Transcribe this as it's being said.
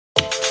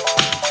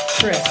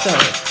Crystal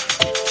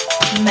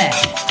Meth.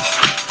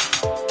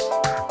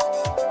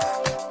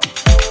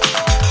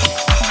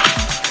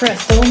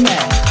 Crystal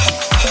Meth.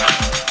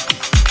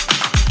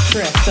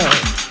 Crystal.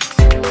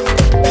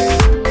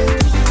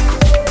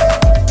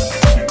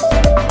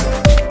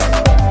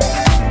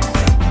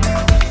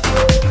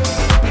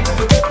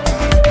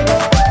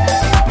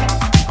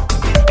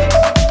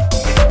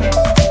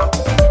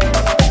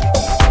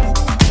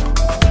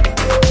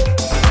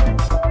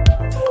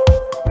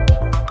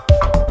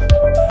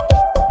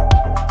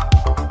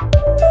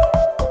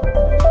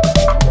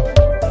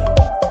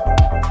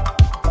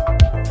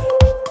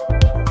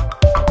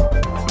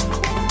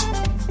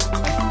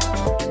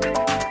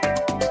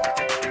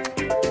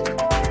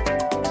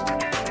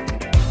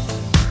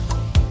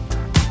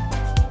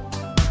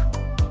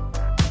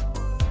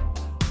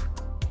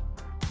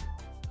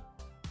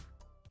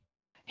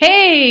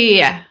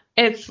 Hey,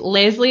 it's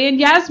Leslie and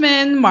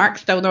Yasmin.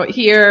 Mark's still not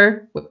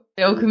here.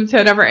 Welcome to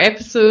another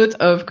episode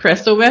of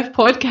Crystal Meth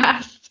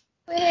Podcast.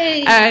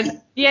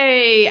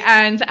 Yay.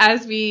 And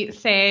as we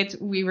said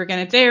we were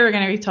going to do, we're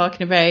going to be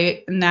talking about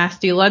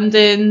nasty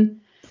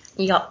London.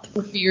 Yup.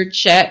 Weird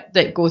shit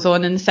that goes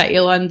on in the city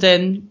of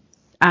London.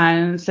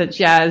 And since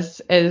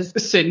Yaz is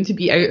soon to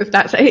be out of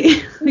that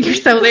city, you're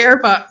still there,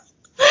 but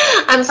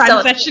I'm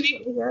still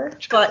transitioning. here.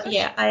 But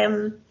yeah, I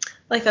am.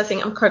 Like I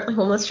think I'm currently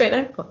homeless right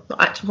now. Well,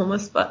 not actually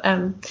homeless, but I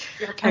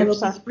will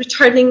be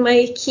returning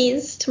my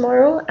keys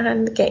tomorrow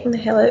and getting the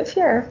hell out of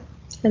here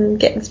and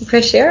getting some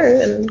fresh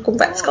air and going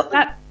back to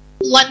Scotland.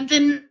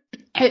 London,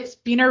 it's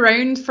been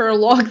around for a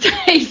long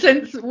time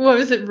since, what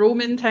was it,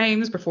 Roman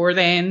times? Before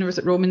then, was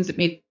it Romans that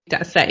made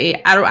it a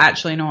city? I don't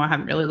actually know. I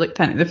haven't really looked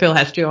into the full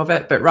history of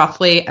it, but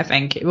roughly, I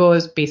think it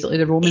was basically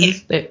the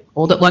Romans that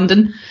called it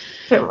London.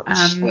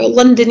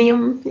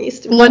 Londinium.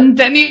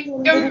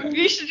 Londinium.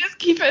 You should just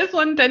keep it as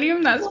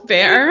Londinium. That's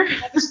better.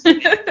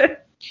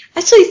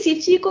 Actually, see,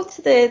 if you go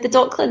to the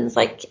Docklands,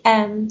 like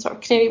sort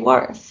of Canary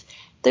Wharf,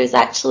 there's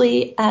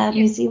actually a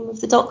museum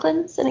of the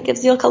Docklands, and it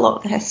gives you like a lot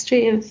of the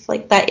history of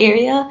like that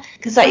area,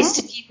 because that used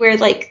to be where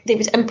like they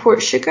would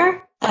import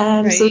sugar.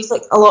 Right. So it's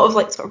like a lot of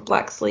like sort of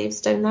black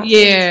slaves down that.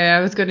 Yeah,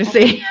 I was going to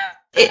say.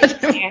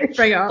 But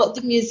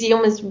the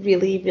museum is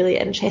really, really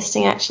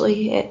interesting.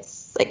 Actually, it's.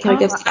 Like, I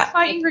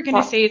thought you were going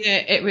to say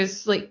that it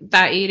was like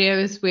that area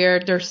is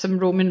where there's some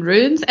Roman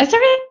ruins. Is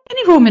there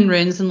any Roman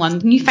ruins in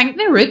London? You think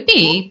there would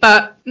be,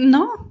 but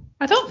no,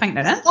 I don't think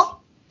there is.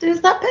 There's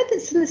that bit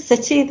that's in the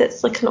city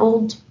that's like an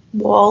old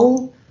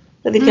wall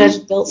that they've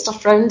just built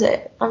stuff around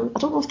it. I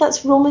don't know if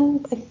that's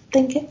Roman. I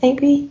think it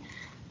might be.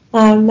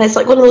 It's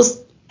like one of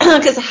those,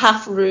 like it's a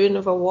half ruin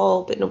of a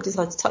wall, but nobody's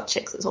allowed to touch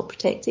it because it's all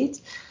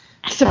protected.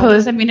 I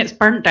suppose. I mean, it's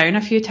burnt down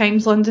a few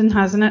times, London,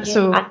 hasn't it? Yeah,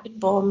 so and been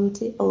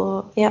bombed a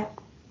lot. Yep.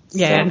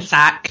 Yeah, and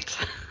sacked.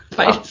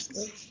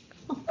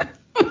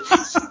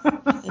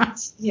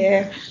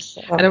 Yeah.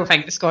 I don't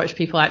think the Scottish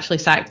people actually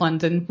sacked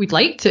London. We'd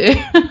like to.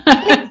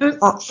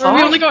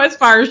 We only got as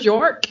far as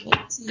York.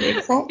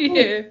 Exactly.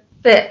 Yeah.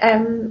 But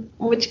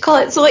what do you call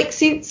it? So like,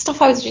 see,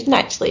 stuff I was reading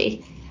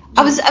actually.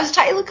 I was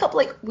trying to look up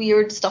like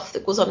weird stuff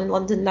that goes on in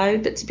London now,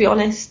 but to be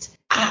honest,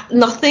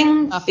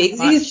 nothing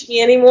phases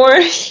me anymore.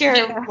 Here,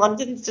 yeah.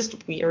 London's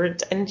just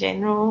weird in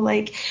general.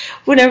 Like,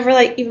 whenever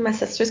like even my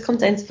sisters come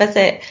down to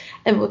visit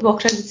and would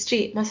walk around the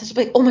street, my sister would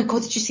be like, "Oh my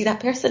god, did you see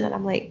that person?" And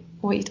I'm like,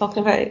 "What are you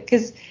talking about?"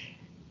 Because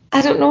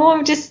I don't know.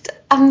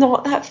 I'm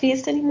not that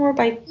phased anymore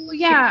by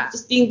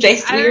just being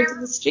dressed weird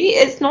in the street.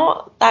 It's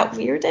not that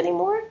weird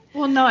anymore.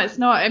 Well, no, it's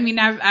not. I mean,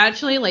 I've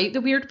actually liked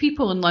the weird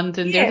people in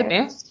London. Yeah. They're the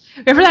best.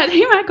 Remember that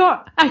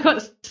time I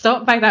got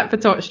stopped by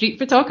that street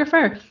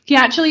photographer? He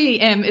actually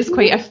is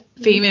quite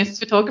a famous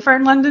photographer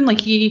in London.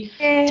 Like, he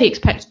takes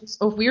pictures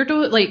of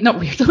weirdos, like, not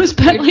weirdos,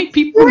 but like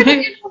people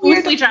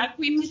mostly drag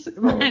queens.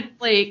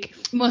 Like,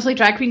 mostly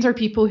drag queens are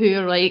people who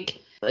are like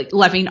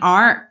living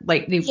art.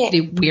 Like, they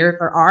wear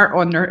their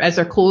art as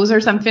their clothes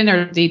or something,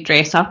 or they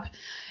dress up.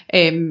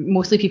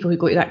 Mostly people who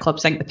go to that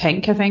club sing the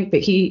Pink, I think, but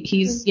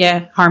he's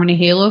Harmony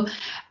Halo.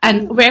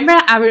 And remember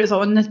I was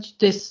on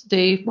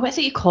the what is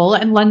it you call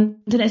it in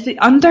London? Is it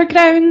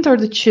Underground or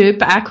the Tube?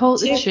 But I call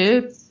it the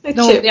Tube.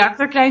 The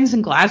Underground's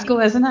in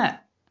Glasgow, isn't it?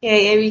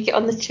 Yeah, we get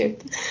on the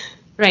Tube.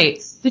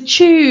 Right, the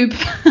Tube.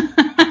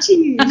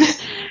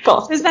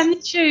 God. I was in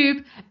the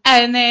Tube,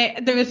 and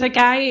there was a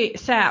guy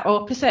sat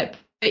opposite,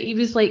 but he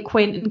was like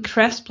Quentin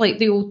Crisp, like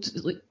the old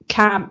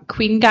camp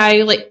Queen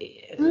guy, like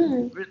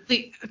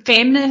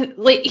feminist.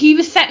 Like, he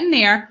was sitting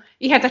there.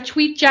 He had a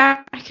tweed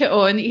jacket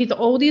on. He had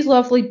all these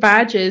lovely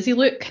badges.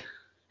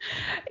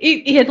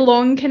 He had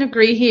long kind of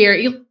grey hair.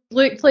 He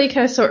looked like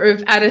a sort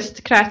of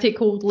aristocratic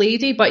old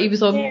lady, but he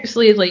was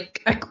obviously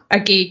like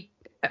a gay,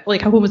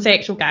 like a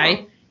homosexual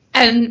guy.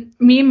 And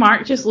me and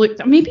Mark just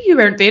looked. Maybe you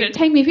weren't there at the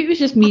time. Maybe it was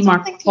just me,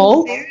 Mark, and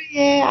Paul.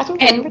 Yeah, I don't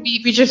remember.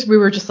 And we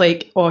were just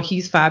like, oh,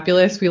 he's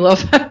fabulous. We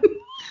love him.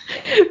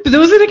 But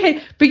those are the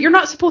kind. But you're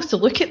not supposed to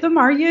look at them,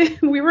 are you?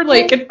 We were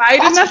like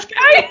admiring this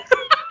guy.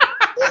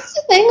 That's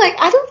the thing, like,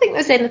 I don't think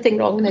there's anything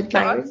wrong in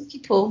admiring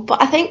people,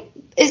 but I think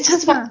it's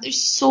just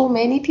there's so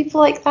many people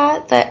like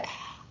that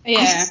I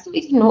just don't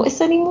even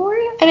notice anymore.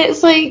 And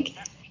it's like,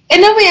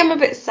 in a way, I'm a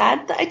bit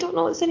sad that I don't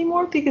notice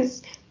anymore,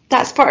 because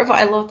that's part of what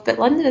I loved about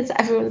London, is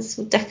that everyone's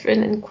so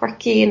different and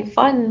quirky and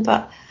fun,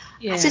 but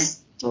I just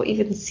don't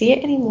even see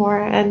it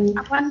anymore. And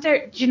I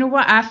wonder, do you know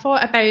what I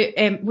thought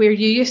about where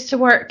you used to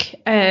work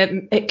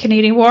at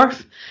Canary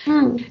Wharf?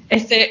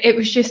 Is that it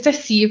was just a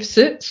sea of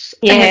suits.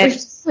 Yeah. And it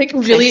was like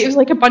really, it was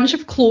like a bunch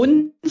of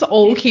clones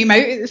all came out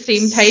at the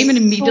same time and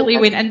immediately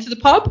went into the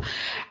pub.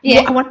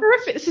 Yeah. I wonder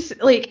if it's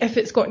just, like, if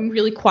it's gotten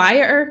really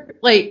quieter,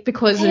 like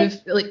because of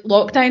like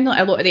lockdown. Like,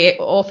 a lot of the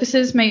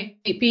offices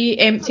might be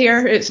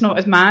emptier. It's not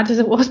as mad as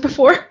it was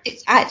before.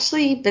 It's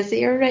actually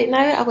busier right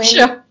now.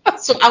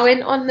 So I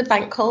went on the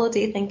bank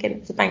holiday thinking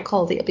it's a bank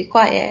holiday, it'll be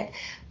quiet.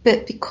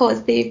 But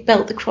because they've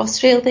built the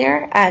Crossrail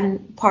there,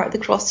 and part of the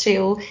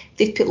Crossrail,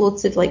 they've put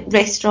loads of like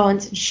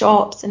restaurants and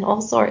shops and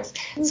all sorts.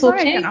 So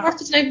Canary Wharf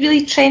is now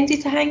really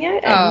trendy to hang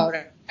out in. Oh,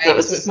 right. So it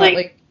was just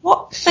like,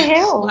 what the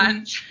hell?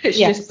 It's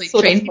just like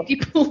so trendy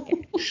people.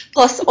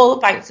 Plus, all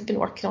the banks have been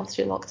working all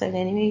through lockdown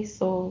anyway,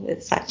 so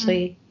it's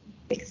actually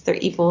because they're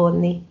evil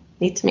and they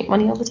need to make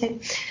money all the time.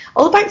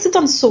 All the banks have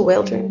done so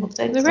well during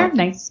lockdown. They were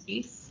nice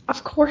space.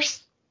 Of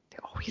course. They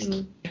always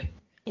do.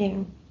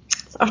 Yeah.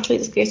 It's utterly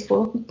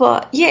disgraceful.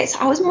 But yes,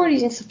 I was more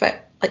reading stuff about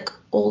like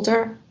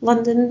older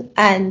London,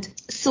 and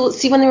so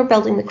see when they were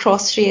building the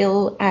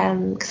Crossrail,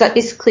 because that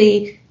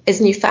basically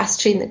is a new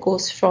fast train that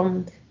goes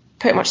from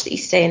pretty much the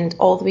East End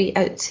all the way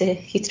out to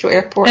Heathrow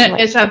Airport.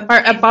 It's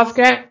above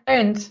ground.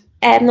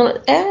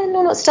 No,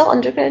 it's still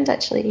underground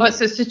actually. Oh,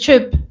 so it's the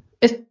tube.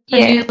 It's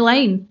a new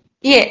line.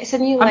 Yeah, it's a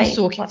new line. I'm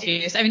so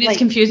confused. I mean, it's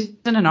confusing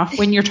enough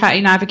when you're trying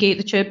to navigate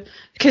the tube,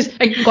 because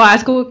in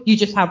Glasgow you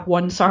just have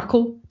one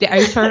circle, the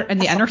outer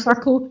and the inner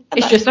circle.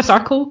 It's just a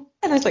circle.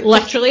 And it's like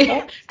literally,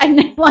 and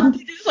then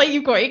London is like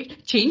you've got to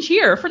change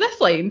here for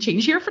this line,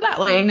 change here for that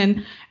line,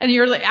 and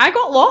you're like, I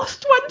got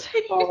lost one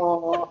time.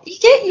 Oh, you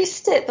get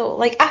used to it though.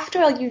 Like after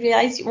a while, you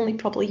realise you only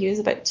probably use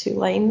about 2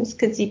 lines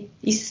because you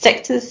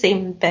stick to the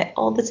same bit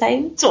all the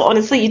time. So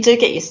honestly, you do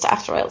get used to it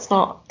after a while. It's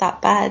not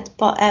that bad,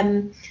 but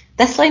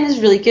this line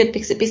is really good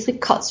because it basically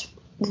cuts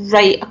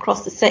right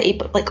across the city,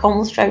 but like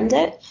almost round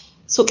it.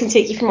 So it can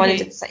take you from one end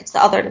of the city to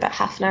the other in about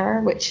half an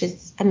hour, which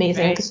is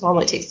amazing because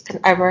normally it takes an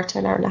hour to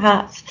an hour and a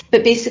half.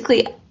 But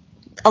basically,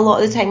 a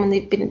lot of the time when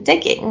they've been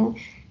digging,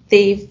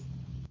 they've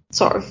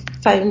sort of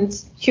found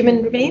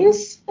human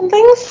remains and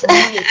things.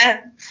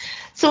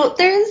 So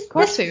there's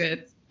this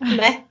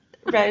myth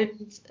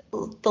around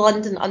the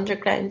London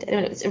Underground and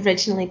when it was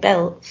originally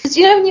built. Because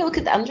you know when you look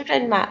at the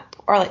Underground map,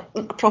 or like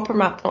a proper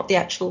map, not the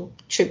actual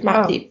tube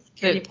map that you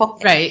put in your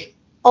pocket,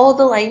 all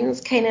the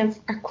lines kind of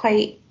are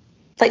quite,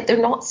 like they're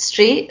not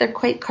straight, they're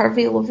quite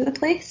curvy all over the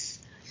place.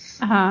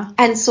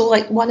 And so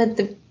like one of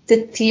the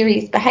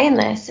theories behind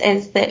this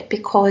is that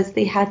because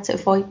they had to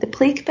avoid the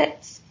plague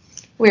pits,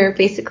 where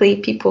basically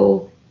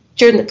people,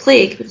 during the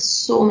plague, because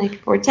so many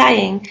people were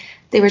dying,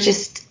 they were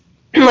just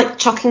like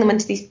chucking them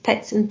into these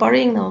pits and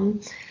burying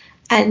them.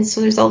 And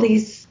so there's all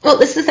these, well,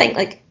 this is the thing,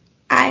 like,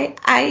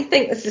 I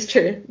think this is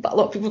true, but a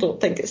lot of people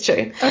don't think it's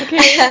true.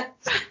 Okay.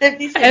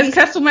 It's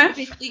crystal meth.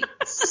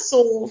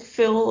 So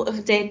full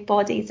of dead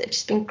bodies that have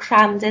just been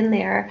crammed in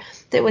there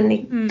that when they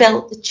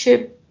built the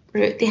tube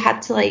route, they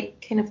had to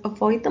like kind of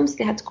avoid them, so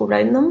they had to go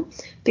around them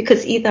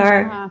because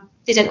either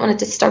they didn't want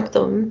to disturb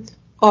them,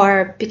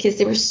 or because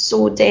they were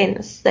so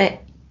dense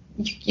that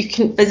you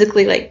couldn't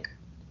physically like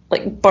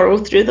burrow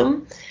through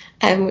them.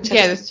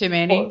 There's too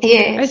many.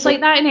 Yeah, it's like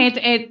that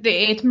in the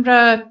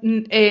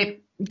Edinburgh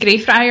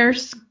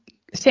Greyfriars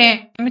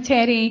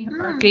Cemetery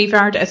or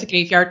graveyard. It's a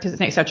graveyard because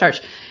it's next to a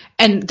church,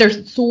 and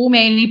there's so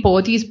many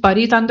bodies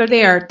buried under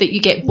there that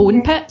you get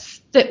bone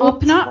pits that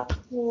open up.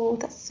 Oh,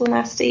 that's so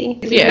nasty.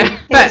 Yeah,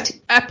 but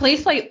a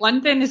place like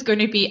London is going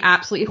to be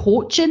absolutely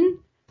hoaching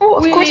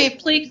with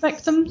plague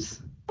victims.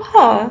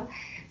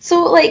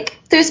 So, like,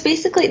 there's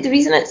basically, the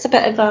reason it's a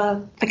bit of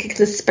a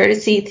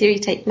conspiracy theory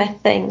type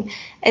myth thing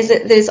is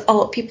that there's a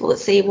lot of people that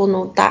say, well,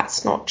 no,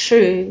 that's not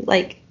true.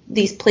 Like,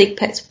 these plague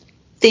pits,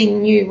 they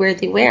knew where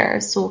they were,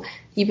 so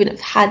you wouldn't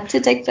have had to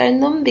dig down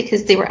them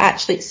because they were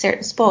actually at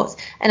certain spots,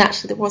 and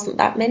actually there wasn't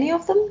that many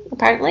of them,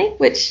 apparently,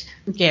 which...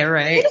 Yeah,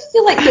 right. I just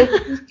feel like there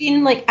would have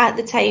been, like, at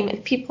the time,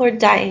 if people are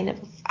dying of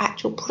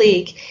actual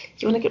plague,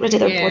 you want to get rid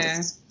of their bodies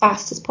as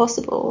fast as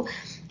possible,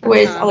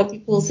 whereas other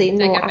people say,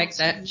 no, like a big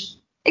ditch.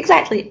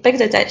 Exactly, big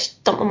as a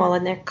ditch, dump them all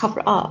in there,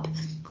 cover it up.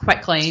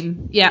 Quick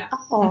claim, yeah.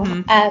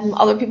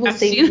 Other people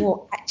say,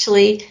 no,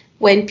 actually,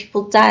 when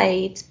people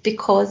died,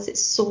 because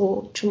it's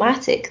so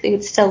traumatic, they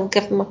would still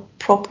give them a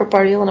proper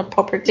burial and a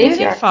proper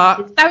graveyard.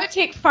 That would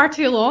take far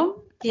too long.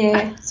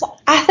 Yeah, so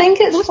I think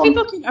it's... Most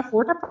people can't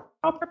afford a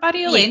proper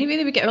burial anyway,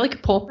 they would get like a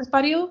pauper's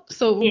burial,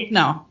 so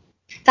no.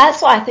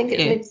 That's what I think.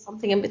 It's maybe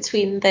something in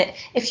between, that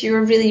if you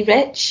were really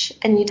rich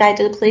and you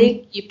died of the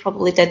plague, you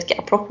probably did get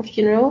a proper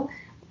funeral.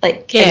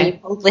 And you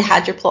probably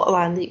had your plot of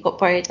land that you got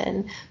buried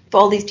in. But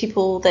all these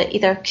people that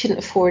either couldn't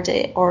afford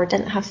it or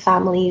didn't have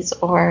families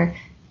or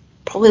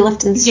probably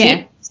lived in the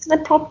street,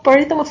 going to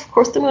bury them. Of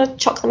course, they're going to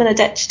chuck them in a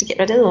ditch to get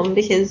rid of them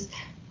because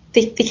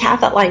they can't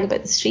have that lying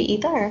about the street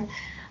either.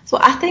 So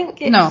I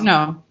think it's...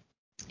 No.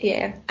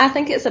 Yeah, I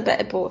think it's a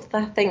bit of both.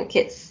 I think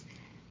it's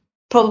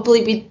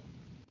probably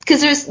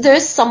because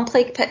there's some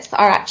plague pits that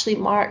are actually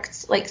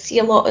marked. Like, see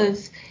a lot of,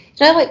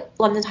 like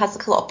London has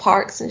like a lot of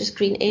parks and just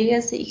green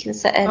areas that you can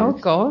sit in. Oh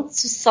God!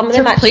 So some of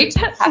them actually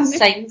have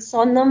signs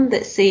on them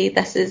that say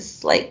this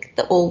is like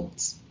the old,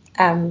 it's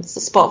the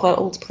spot of an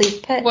old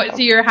plague pit. What? So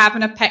you're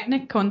having a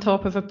picnic on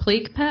top of a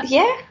plague pit?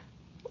 Yeah.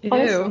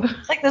 Ew.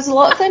 Like, there's a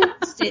lot of them in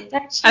the States,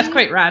 actually. That's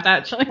quite rad,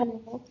 actually.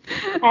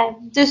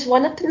 There's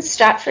one up in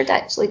Stratford,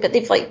 actually, but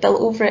they've like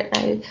built over it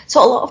now.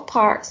 So a lot of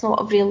parks and a lot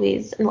of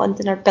railways in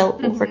London are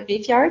built over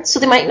graveyards. So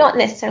they might not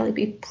necessarily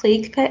be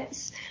plague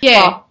pits.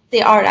 Yeah. But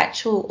they are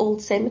actual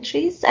old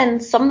cemeteries,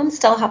 and some of them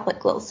still have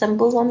like little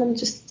symbols on them,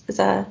 just as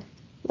a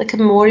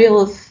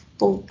memorial of,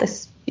 well,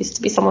 this used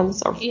to be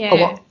someone's or a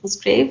lot of people's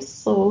graves.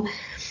 So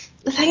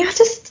the thing,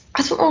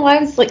 I don't know why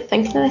I was like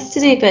thinking of this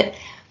today, but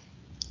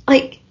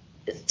like.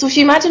 So if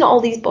you imagine all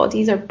these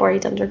bodies are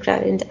buried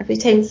underground, every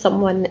time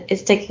someone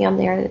is digging on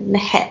there and they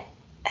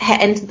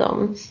hit into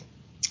them,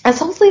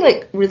 it's obviously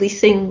like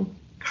releasing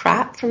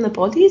crap from the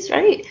bodies,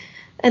 right?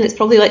 And it's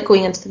probably like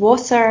going into the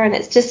water, and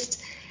it's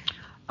just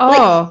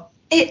like,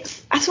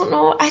 it's, I don't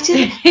know, I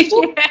just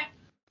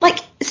like,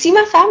 see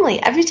my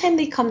family, every time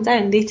they come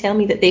down, they tell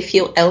me that they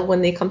feel ill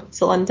when they come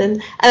to London.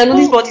 And I know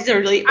these bodies are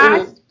really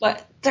old,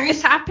 but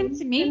it's happened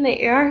to me in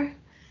the air.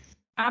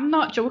 I'm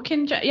not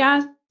joking.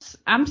 Yeah.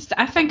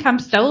 I think I'm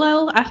still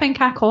ill. I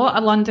think I caught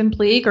a London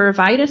plague or a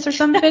virus or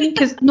something.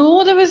 Because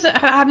there was.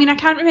 I mean, I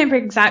can't remember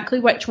exactly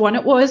which one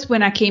it was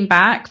when I came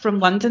back from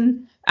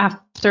London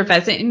after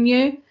visiting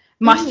you.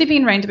 Must have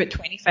been around about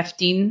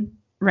 2015,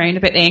 round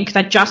about then, because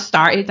I just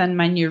started in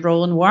my new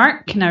role in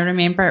work, and I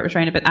remember it was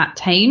around about that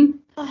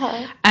time.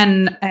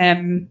 And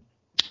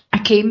I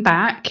came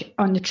back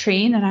on the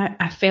train, and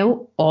I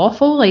felt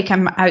awful. Like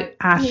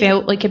I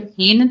felt like a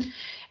pain,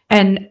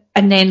 and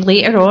then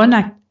later on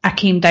I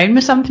came down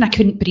with something. I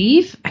couldn't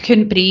breathe.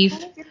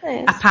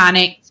 Oh, I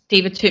panicked.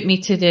 David took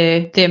me to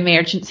the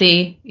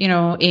emergency,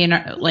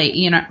 A&R, like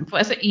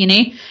what is it,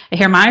 E&A, at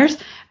Hare Myers,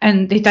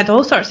 and they did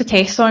all sorts of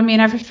tests on me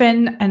and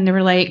everything. And they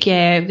were like,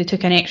 yeah, they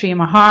took an X-ray of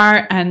my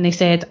heart, and they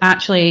said,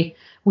 actually,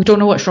 we don't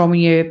know what's wrong with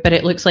you, but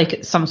it looks like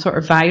it's some sort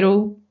of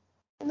viral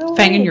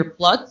thing in your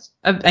blood.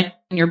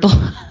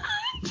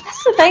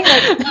 That's the thing,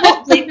 like, I'm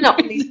not blaming it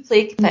on these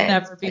plague pits.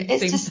 Never been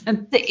it's just,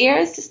 the air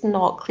is just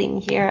not clean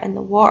here, and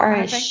the water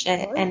is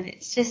shit, and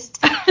it's just,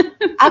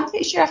 I'm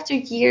pretty sure after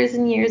years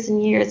and years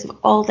and years of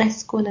all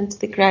this going into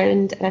the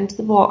ground, and into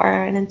the water,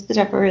 and into the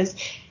rivers,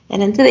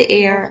 and into the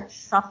air,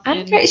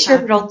 I'm pretty sure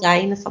we're all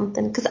dying of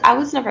something, because I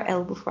was never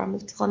ill before I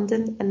moved to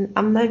London, and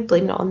I'm now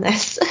blaming it on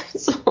this.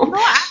 So. No,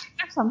 I think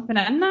there's something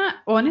in that,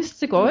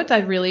 honest to God, I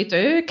really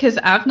do, because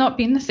I've not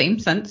been the same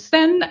since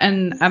then,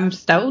 and I'm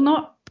still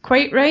not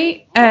quite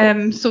right.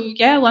 So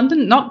yeah,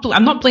 London.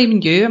 I'm not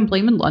blaming you. I'm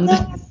blaming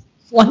London.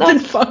 London.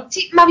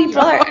 See, my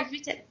brother.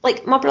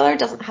 My brother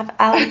doesn't have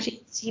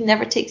allergies. He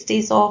never takes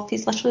days off.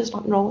 He's literally, there's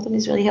nothing wrong with him.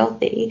 He's really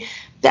healthy.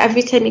 But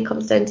every time he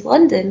comes down to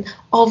London,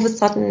 all of a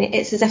sudden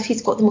it's as if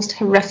he's got the most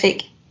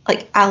horrific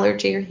like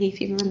allergy or hay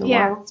fever in the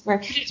world.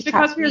 Where it's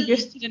because we're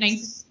used to the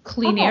nice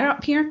clean air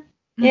up here.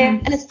 Yeah,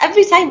 and it's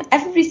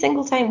every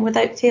single time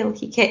without fail,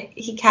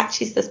 he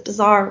catches this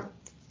bizarre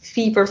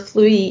fever,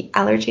 flu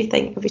allergy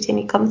thing every time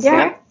he comes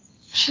here.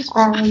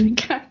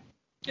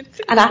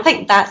 And I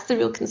think that's the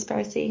real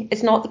conspiracy.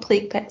 It's not the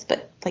plague pits,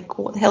 but like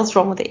what the hell's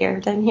wrong with the air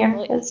down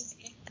here?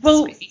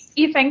 Well,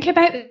 you think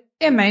about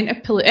the amount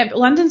of pollution.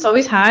 London's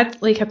always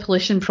had like a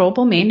pollution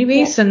problem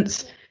anyway,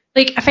 since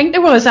like I think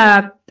there was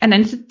an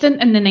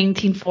incident in the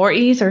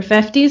 1940s or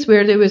 50s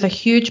where there was a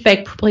huge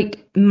big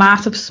like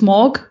massive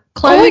smog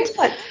cloud.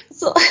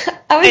 So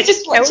I was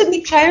just watching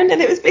The Crown,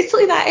 and it was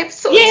basically that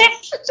episode. Yeah,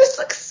 just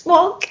like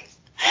smog.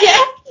 Yeah,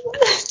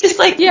 just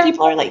like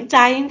people are like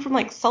dying from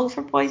like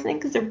sulfur poisoning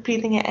because they're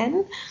breathing it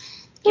in.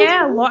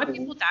 Yeah, a lot of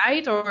people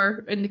died,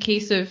 or in the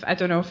case of, I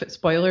don't know if it's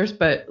spoilers,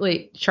 but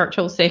like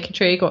Churchill's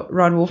secretary got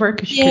run over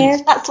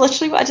because that's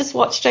literally what I just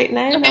watched right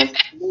now, and I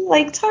really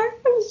liked her.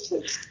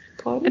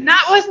 And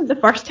that wasn't the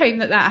first time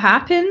that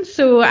happened,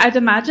 so I'd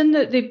imagine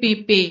that they'd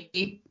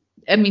be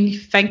I mean,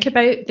 think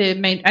about the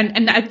amount,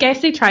 and I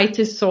guess they tried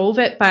to solve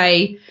it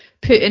by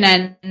putting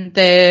in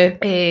the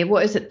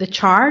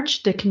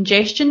the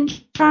congestion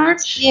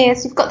charge.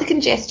 Yes, you've got the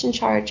congestion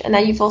charge, and now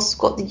you've also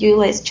got the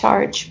ULEZ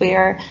charge,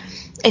 where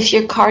if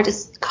your car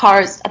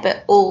is a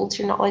bit old,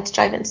 you're not allowed to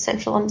drive into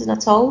central London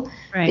at all,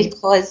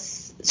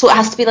 because so it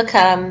has to be like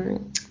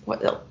what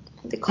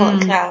they call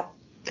it, like a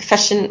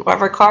efficient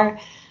whatever car.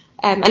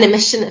 An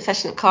emission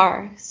efficient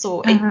car,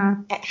 so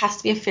it has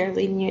to be a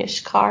fairly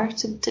newish car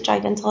to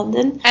drive into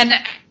London. And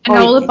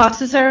all the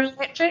buses are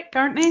electric,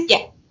 aren't they?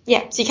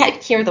 Yeah. So you can't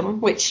even hear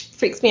them, which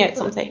freaks me out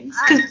sometimes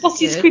because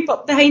buses creep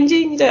up behind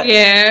you. And you don't.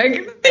 Yeah,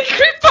 they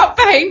creep up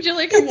behind you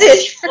like a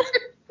buses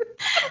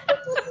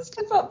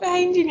creep up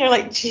behind you, and you're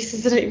like,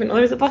 Jesus, I don't even know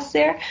there's a bus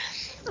there.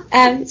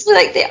 So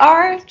like they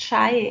are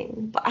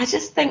trying, but I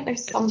just think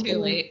there's something. Too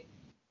late.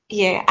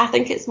 Yeah, I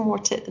think it's more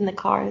to it than the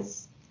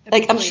cars.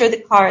 Like, I'm sure the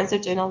cars are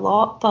doing a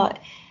lot, but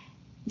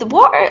the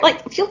water,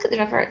 like, if you look at the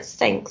river, it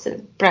stinks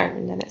and it's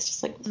brown, and it's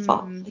just like, what the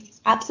fuck? Like,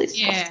 it's absolutely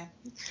disgusting. Yeah.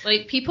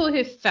 Like, people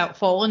who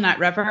fall in that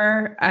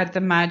river, I'd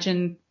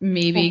imagine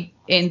maybe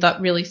end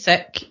up really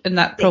sick, and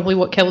that's probably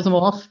what kills them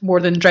off more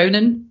than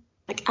drowning.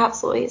 Like,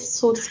 absolutely, it's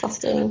so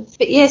disgusting.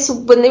 But yeah, so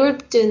when they were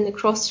doing the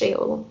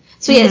Crossrail,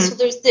 so yeah, so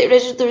there's the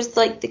original, there's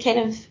like the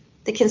kind of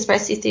the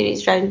conspiracy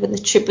theories around when the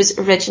tube was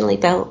originally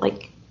built,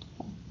 like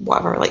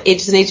whatever, like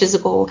ages and ages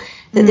ago,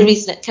 that the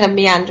reason it kind of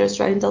meanders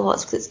around a lot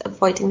is because it's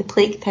avoiding the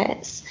plague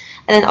pits.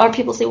 And then other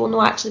people say, well,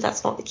 no, actually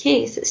that's not the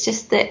case. It's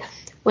just that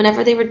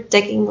whenever they were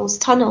digging those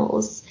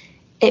tunnels,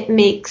 it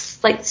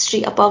makes like the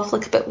street above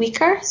look a bit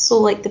weaker, so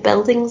like the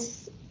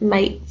buildings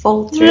might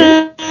fall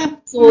through.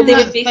 So they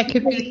would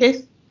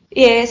basically,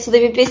 so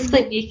they would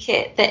basically make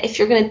it that if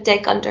you're going to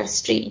dig under a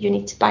street, you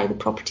need to buy the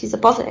properties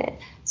above it.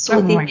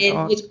 So they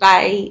then would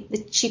buy the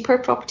cheaper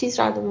properties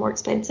rather than more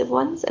expensive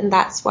ones, and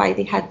that's why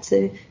they had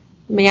to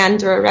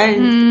meander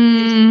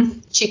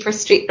around cheaper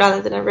street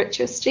rather than a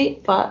richer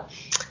street. But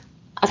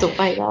I don't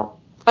buy that.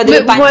 Or they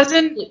would buy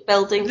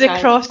buildings,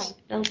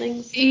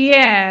 buildings.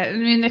 Yeah, I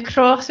mean the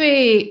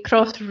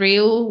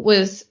Crossrail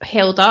was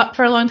held up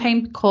for a long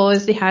time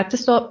because they had to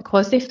stop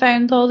because they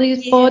found all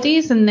these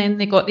bodies, and then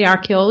they got the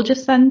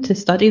archaeologists in to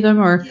study them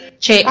or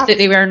check that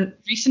they weren't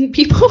recent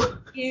people.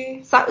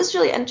 Yeah, so that was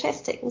really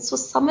interesting. So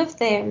some of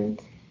them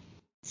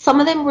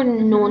were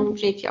known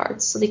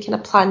graveyards, so they kind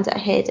of planned it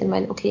ahead and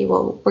went, okay,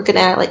 well, we're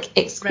gonna like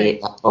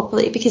excavate that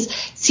properly, because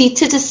see,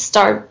 to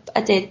disturb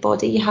a dead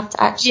body, you have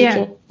to actually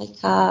get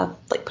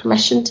like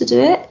permission to do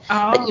it.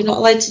 Like, you're not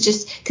allowed to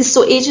just, because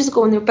so ages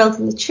ago when they were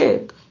building the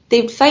tube, they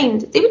would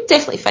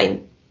definitely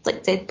find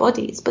like dead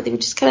bodies, but they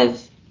would just kind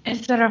of.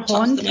 Is there a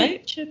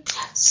haunted tube?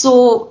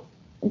 So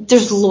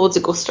there's loads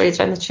of ghost stories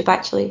around the tube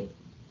actually.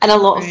 And a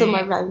lot of them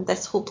are around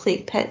this whole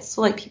plague pit.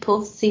 So, like, people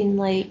have seen,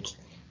 like,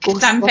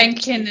 ghosts. I'm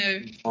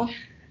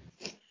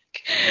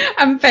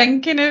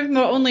thinking of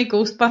not only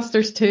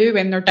Ghostbusters 2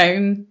 when they're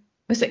down.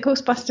 Was it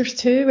Ghostbusters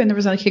 2 when there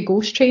was, like, a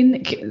ghost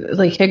train,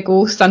 like a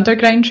ghost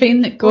underground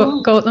train that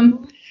got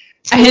them?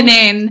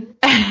 And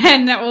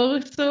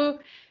also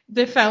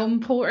the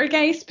film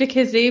Poltergeist,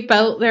 because they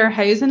built their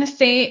housing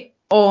estate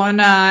on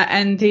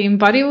Indian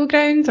burial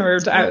grounds, or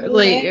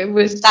like it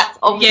was. That's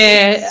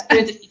obviously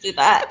good if you do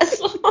that.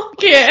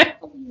 Yeah.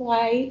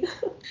 Why?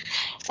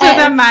 So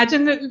I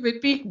imagine that it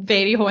would be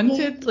very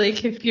haunted,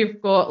 like if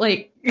you've got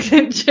like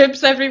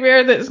tubes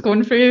everywhere that's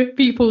going through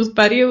people's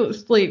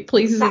burials, like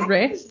places of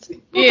rest.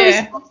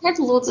 Well, I've heard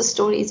loads of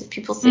stories of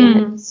people saying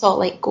that they saw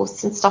like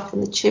ghosts and stuff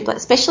in the tube, like,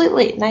 especially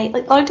late night.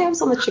 Like the other day I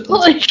was on the tube.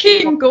 Like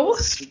seeing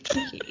ghosts.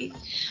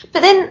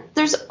 But then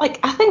there's like,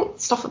 I think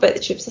stuff about the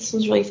tube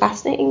system is really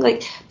fascinating.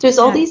 Like there's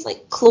all these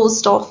like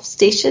closed off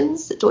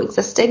stations that don't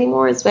exist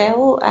anymore as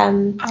well.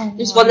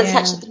 There's one that's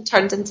actually been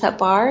turned into a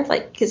bar,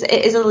 like, because it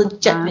is a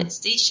legitimate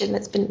station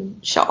that's been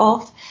shut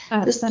off.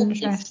 That's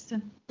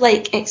interesting.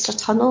 Like extra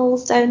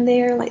tunnels down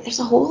there, like there's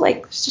a whole,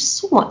 like, there's just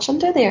so much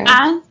under there.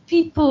 And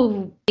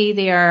people stay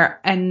there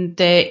in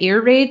the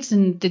air raids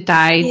and they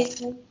died,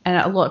 and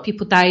a lot of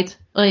people died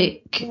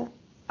like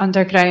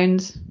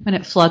underground when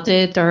it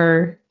flooded,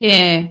 or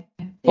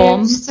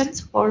bombs. It's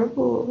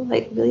horrible,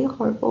 like really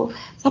horrible.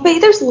 So I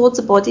bet there's loads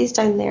of bodies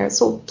down there.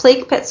 So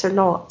plague pits or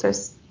not,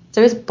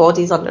 there's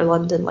bodies under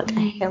London, like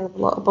a hell of a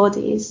lot of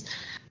bodies.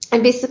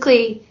 And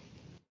basically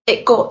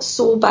it got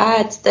so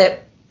bad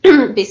that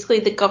basically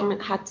the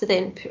government had to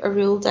then put a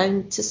rule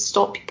down to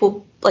stop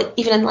people, like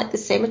even in like the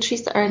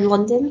cemeteries that are in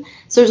London.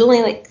 So there's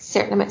only like a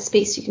certain amount of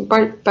space you can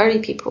bury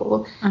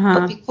people.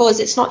 But because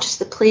it's not just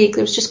the plague,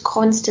 there was just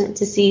constant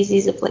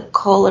diseases of like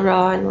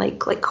cholera and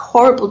like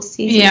horrible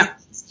diseases. Yeah.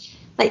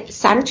 Like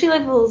sanitary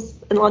levels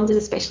in London,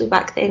 especially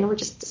back then, were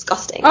just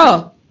disgusting.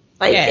 Oh,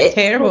 like it's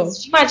terrible.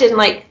 You imagine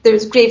like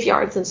there's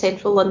graveyards in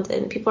central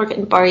London, people are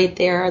getting buried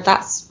there,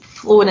 that's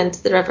flowing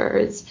into the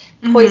rivers,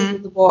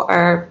 poisoning the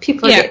water,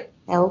 people are getting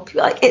ill.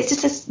 People, like, it's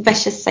just this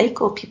vicious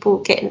cycle of people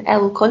getting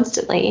ill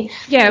constantly.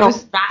 Yeah, it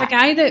was the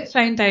guy that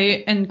found out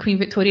in Queen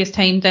Victoria's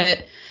time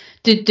that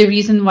the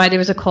reason why there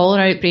was a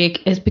cholera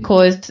outbreak is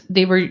because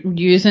they were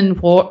using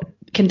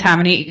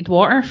contaminated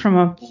water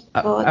from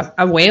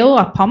a well,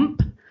 a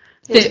pump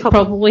that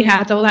probably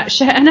had all that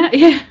shit in it.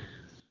 Yeah,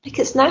 like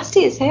it's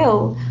nasty as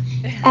hell.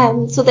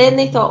 So then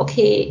they thought,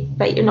 okay,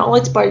 right, you're not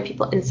allowed to bury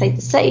people inside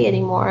the city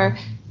anymore.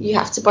 You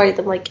have to bury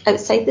them like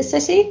outside the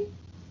city.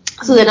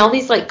 So then all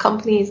these like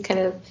companies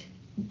kind of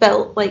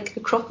built like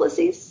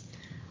necropolises,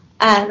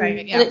 and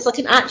it's like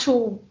an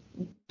actual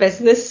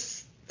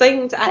business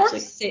thing to actually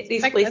set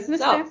these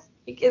places up.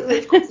 Because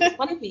of course it's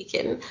money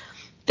making.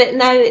 But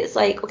now it's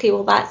like, okay,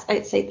 well that's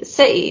outside the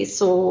city,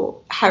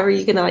 so how are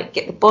you gonna like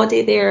get the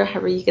body there? How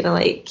are you gonna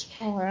like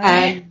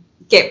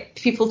get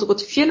people to go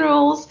to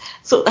funerals?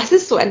 So this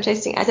is so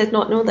interesting. I did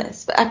not know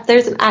this, but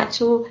there's an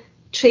actual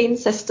train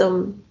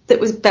system that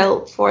was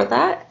built for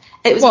that.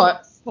 It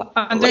was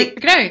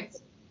underground?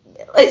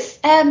 It's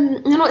it's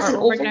an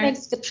overground.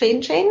 It's a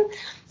train.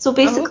 So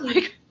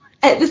basically,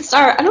 at the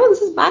start, I know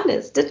this is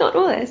madness. Did not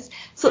know this.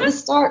 So at the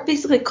start,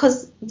 basically,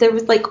 because there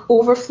was like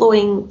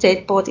overflowing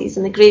dead bodies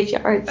in the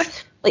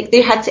graveyards, like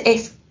they had to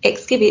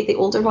excavate the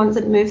older ones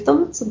and move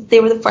them, so they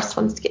were the first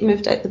ones to get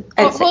moved out.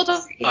 Hold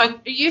on, are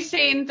you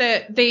saying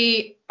that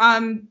they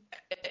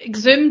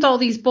exhumed all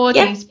these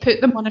bodies,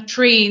 put them on a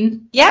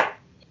train,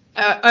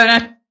 on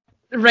a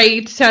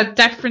ride to a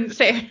different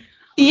set?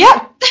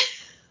 Yep.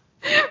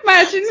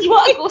 Imagine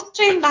what a ghost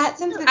train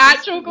that's in.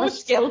 Actual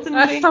ghost skeleton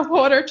train. That's a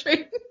horror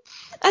train.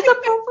 It's a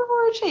proper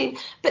horror train.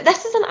 But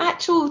this is an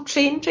actual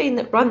train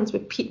that runs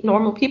with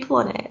normal people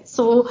on it.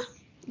 So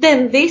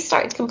then they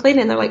started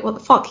complaining. They're like, what the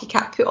fuck? You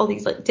can't put all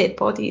these like dead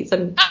bodies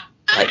and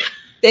like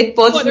dead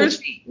bodies.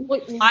 There's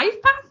like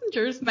live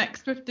passengers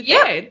mixed with the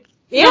dead.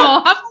 Yeah.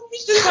 No, how come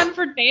there's just one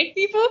for dead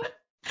people?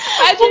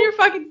 Imagine you're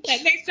fucking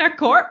sitting next to a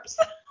corpse.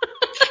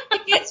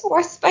 It gets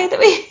worse, by the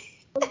way.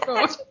 Oh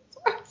god.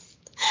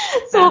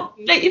 So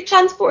you've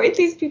transported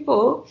these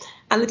people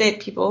and the dead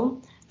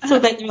people. So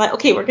then they're like,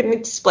 okay, we're going to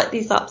need to split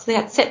these up. So they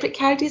had separate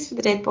carriages for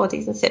the dead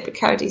bodies and separate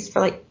carriages for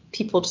like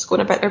people just going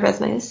about their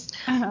business.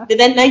 But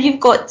then now you've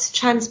got to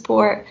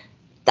transport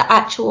the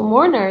actual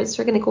mourners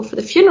who are going to go for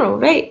the funeral,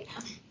 right?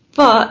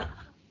 But,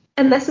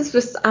 and this is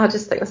just, I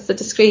just think this is a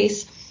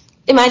disgrace.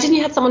 Imagine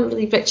you had someone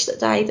really rich that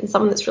died and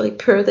someone that's really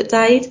poor that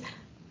died.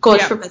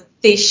 God forbid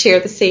they share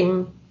the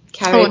same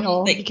carriage.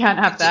 Oh no, you can't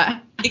have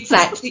that.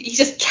 Exactly, you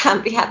just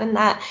can't be having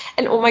that.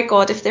 And oh my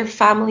god, if their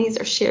families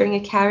are sharing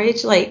a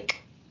carriage, like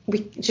we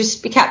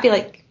can't be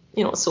like,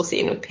 you know,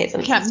 associating with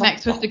peasants. Can't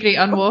mix with the Great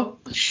Unwoe.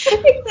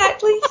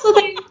 Exactly. So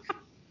then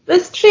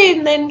this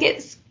train then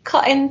gets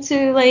cut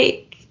into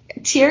like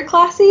tier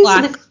classes.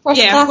 So the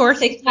first class,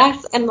 second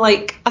class, and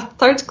like a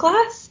third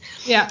class.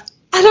 Yeah.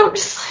 And I'm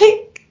just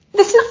like,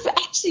 this is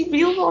actually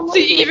real. So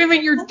even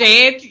when you're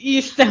dead,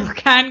 you still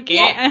can't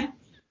get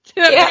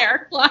to a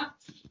better class.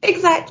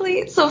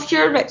 Exactly. So if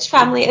you're a rich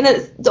family, and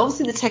it's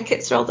obviously the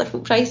tickets are all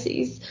different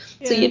prices.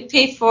 Yeah. So you'd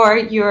pay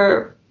for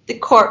the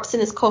corpse in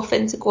his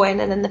coffin to go in,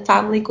 and then the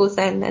family goes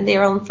in and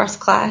they're all in first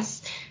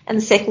class, and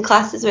the second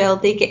class as well,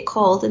 they get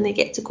called and they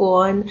get to go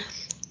on,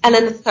 and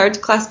then the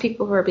third class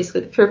people, who are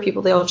basically the poor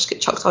people, they all just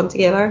get chucked on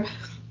together.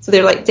 So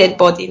they're like dead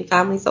body and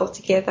families all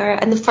together.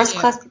 And the first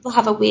class people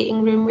have a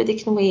waiting room where they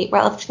can wait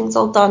while everything's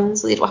all done,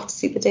 so they don't have to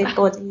see the dead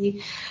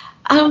body.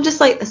 And I'm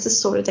just like, this is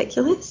so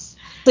ridiculous.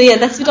 So yeah,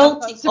 this would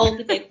all take all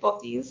the dead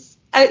bodies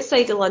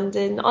outside of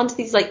London onto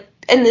these like,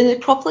 and the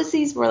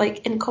necropolises were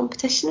like in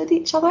competition with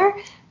each other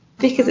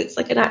because it's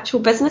like an actual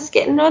business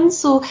getting run.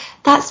 So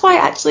that's why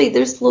actually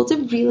there's loads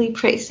of really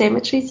pretty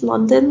cemeteries in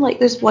London. Like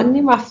there's one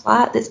near my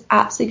flat that's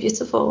absolutely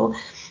beautiful.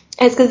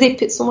 It's because they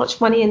put so much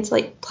money into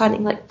like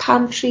planting like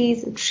palm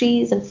trees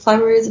and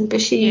flowers and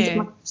bushes. Yeah,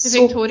 the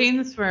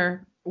Victorians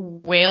were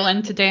well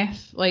into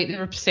death, like they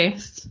were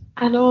obsessed.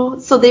 I know.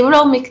 So they were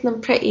all making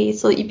them pretty,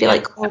 so that you'd be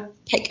like, oh,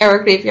 pick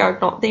our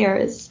graveyard, not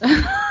theirs.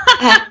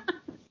 Have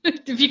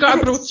you got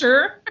a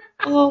brochure?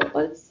 Oh,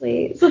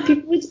 honestly. So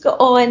people would go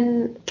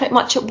on pretty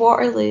much at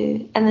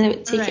Waterloo, and then they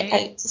would take it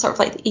out to sort of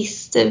like the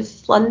east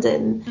of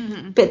London.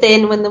 Mm-hmm. But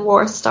then when the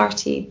war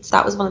started,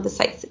 that was one of the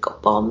sites that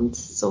got bombed,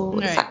 so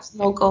it's actually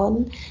all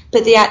gone.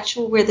 But the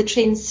actual, where the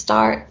train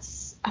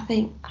starts, I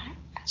think,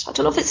 I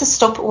don't know if it's a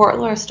stop at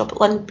Waterloo or a stop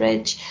at London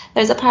Bridge,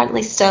 there's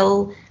apparently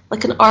still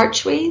like an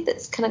archway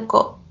that's kind of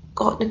got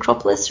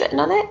necropolis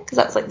written on it, because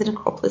that's like the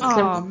necropolis kind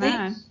of thing.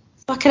 Man.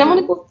 So I kind of want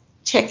to go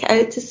check it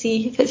out to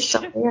see if it's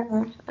still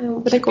there. I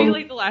feel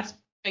like the last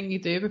thing you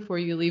do before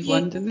you leave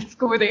London is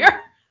go there.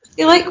 I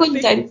feel like going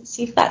down to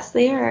see if that's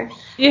there.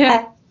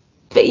 Yeah.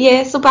 But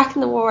yeah, so back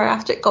in the war,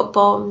 after it got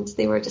bombed,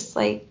 they were just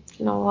like,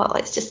 you know what,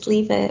 let's just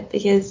leave it,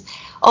 because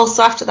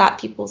also after that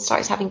people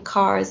started having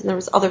cars and there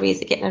was other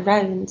ways of getting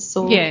around,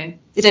 so they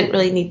didn't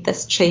really need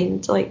this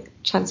train to like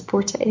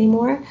transport it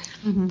anymore.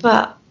 Mm-hmm.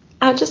 But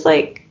I'm just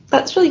like,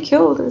 that's really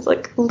cool. There's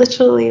like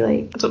literally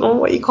like, I don't know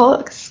what you call it,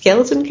 like a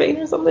skeleton train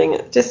or something.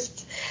 It's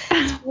just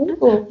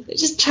horrible. It's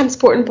just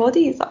transporting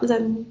bodies up and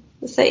down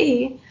the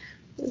city.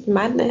 It's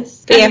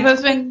madness. But I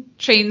suppose when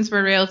trains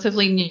were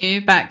relatively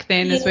new back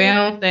then as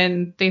well,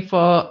 then they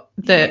thought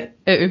that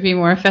it would be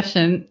more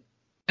efficient,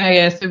 I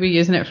guess, to be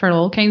using it for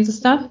all kinds of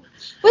stuff.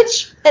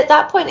 Which, at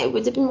that point, it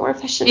would have been more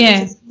efficient,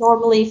 because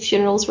normally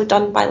funerals were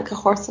done by like a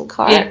horse and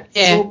cart.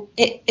 Yeah. So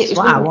it was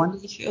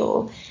really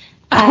cool.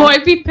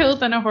 I'd be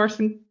pulled in a horse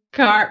and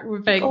cart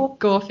with big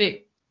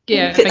Gothic,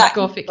 big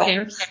Gothic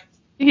hairs.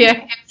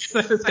 Yeah,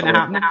 this is going to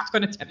happen. It's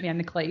going to tip me in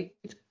the Clyde.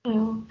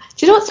 Oh.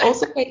 Do you know what's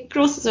also quite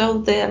gross as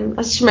well?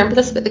 I just remember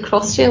this about the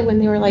Cross Trail when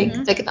they were like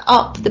digging it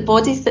up. The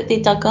bodies that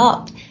they dug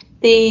up,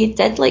 they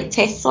did like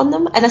tests on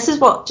them, and this is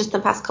what just in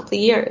the past couple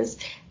of years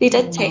they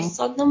did tests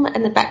on them,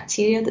 and the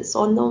bacteria that's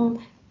on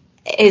them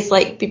is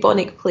like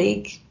bubonic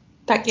plague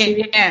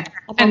bacteria. Yeah,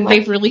 and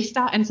they've released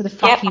that into the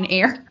fucking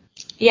air.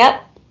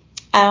 Yep.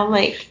 I'm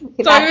like,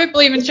 so I would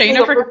believe in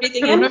China for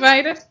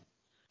coronavirus.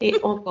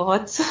 Oh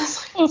God.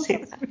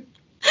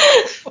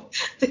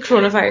 The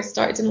coronavirus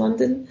started in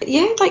London.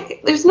 Yeah,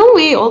 like there's no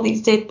way all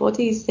these dead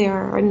bodies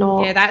there are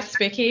not. Yeah, that's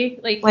spooky.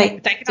 Like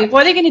what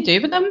are they going to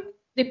do with them?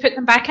 They put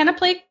them back in a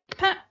plague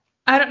pit?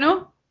 I don't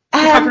know.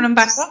 Cover them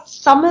back up.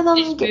 Some of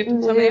them get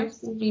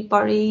moved and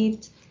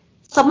reburied.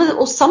 Some of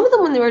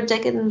them when they were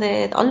digging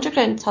the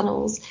underground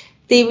tunnels,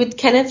 they would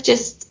kind of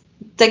just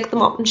dig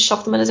them up and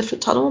shove them in a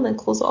different tunnel and then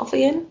close it off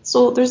again.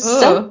 So there's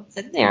still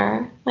in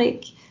there.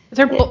 Like, is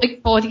there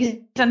like bodies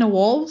in the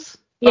walls?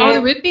 Yeah. Oh,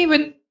 there would be,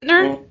 wouldn't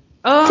there? Yeah.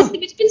 Oh. Because they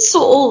would have been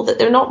so old that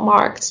they're not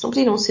marked.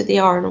 Nobody knows who they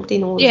are. Nobody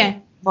knows. Yeah.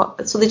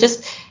 What, so they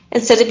just,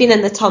 instead of being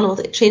in the tunnel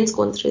that the train's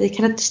going through, they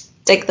kind of just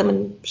dig them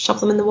and shove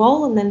them in the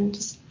wall and then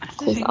just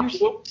close it up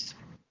again.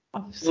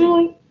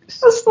 Like,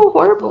 that's so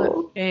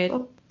horrible. Dead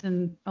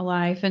than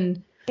alive,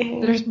 and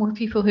there's more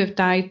people who have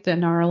died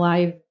than are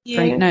alive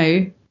right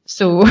now.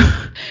 So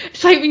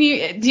it's like have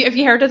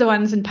you heard of the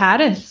ones in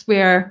Paris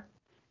where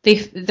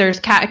there's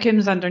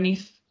catacombs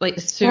underneath like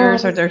the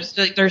sewers, or there's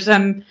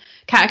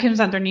catacombs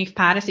underneath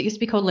Paris. It used to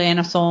be called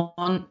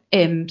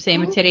l'Innocent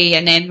Cemetery,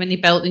 and then when they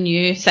built the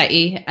new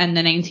city in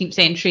the 19th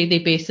century, they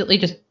basically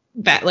just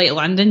bit like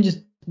London, just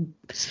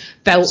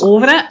built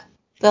over it.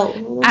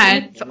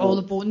 And all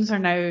the bones are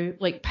now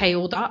like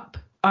piled up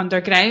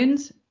underground,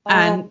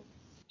 and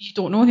you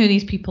don't know who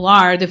these people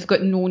are. They've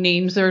got no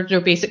names.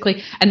 They're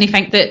basically, and they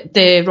think that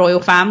the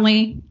royal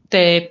family,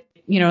 the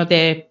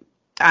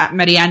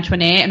Marie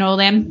Antoinette and all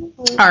them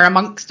are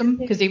amongst them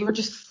because they were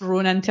just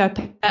thrown into a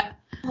pit.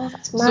 Oh,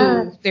 that's mad.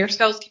 So their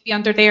skulls could be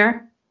under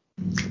there.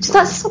 So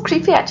that's so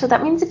creepy. Actually,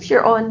 that means if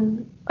you're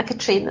on like a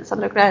train that's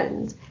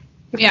underground,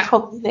 you're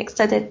probably next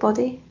to a dead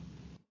body.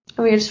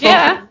 I mean,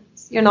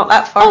 you're not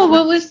that far. Oh,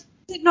 well, was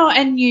it not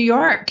in New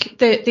York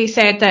that they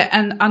said that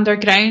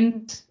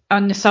underground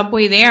on the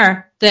subway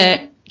there,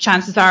 that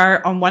chances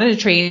are on one of the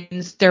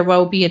trains there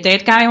will be a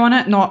dead guy on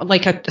it, not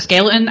like a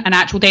skeleton, an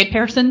actual dead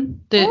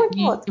person that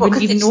you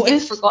wouldn't even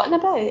notice. Forgotten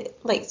about,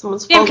 like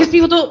someone's. Yeah, because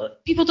people don't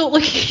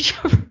look at each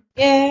other.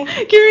 Yeah.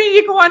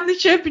 You go on the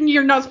tube and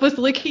you're not supposed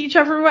to look at each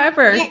other or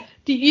whatever. Yeah.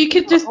 You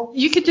could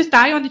just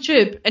die on the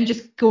tube and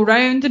just go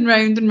round and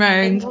round and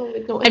round,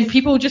 and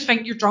people just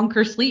think you're drunk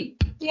or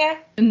asleep. Yeah.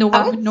 And no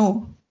one would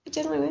know. I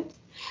generally would.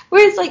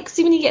 Whereas, like,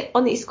 see when you get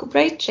on the East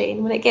Kilbride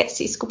train, when it gets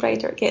to East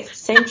Kilbride or it gets to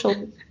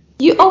Central,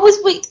 you always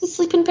wake the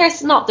sleeping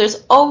person up.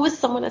 There's always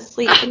someone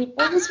asleep, and you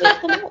always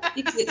wake them up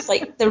because it's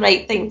like the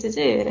right thing to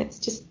do, and it's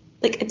just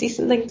like a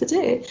decent thing to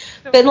do.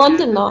 But in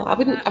London, no, I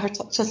wouldn't ever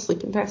touch a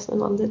sleeping person in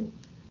London.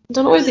 I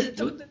don't know where they've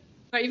been.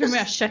 Not even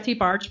with a shitty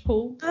barge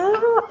pole.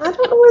 I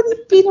don't know where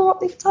they've been or what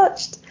they've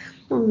touched.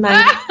 Oh,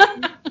 man.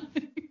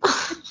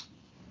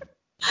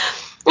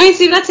 I mean,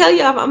 see, when I tell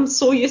you I'm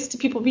so used to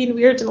people being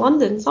weird in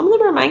London, some of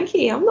them are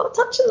manky. I'm not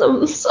touching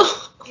them. So.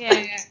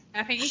 Yeah.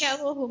 I think you get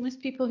a lot of homeless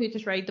people who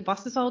just ride the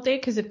buses all day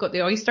because they've got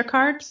the Oyster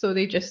card, so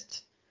they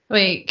just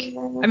like.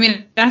 Yeah. I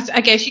mean,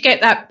 I guess you get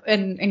that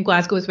in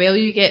Glasgow as well.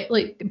 You get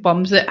like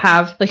bums that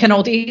have like an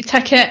all-day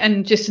ticket,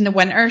 and just in the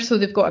winter, so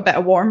they've got a bit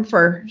of warmth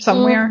for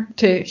somewhere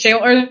to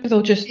shelter.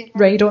 They'll just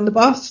ride on the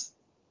bus.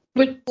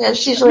 Which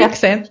it's usually makes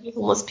sense.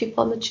 Homeless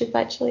people on the tube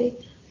actually,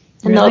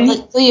 and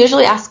they'll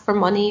usually ask for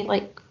money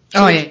like.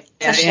 Oh yeah,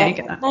 I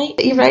get that.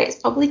 But you're right, it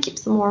probably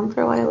keeps them warm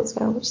for a while as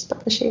well, which is a bit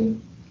of a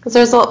shame. Because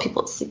there's a lot of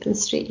people that sleep in the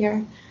street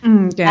here.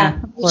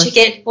 Which you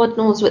get, God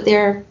knows what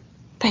they're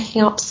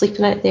picking up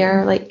sleeping out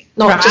there. Like,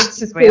 not rats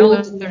just as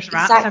well. There's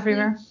rats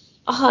everywhere.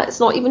 It's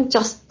not even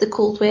just the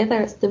cold weather,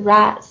 it's the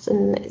rats,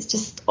 and it's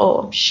just,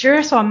 Sure,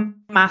 I saw a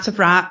massive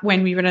rat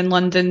when we were in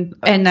London,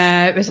 and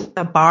it was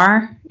a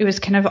bar. It was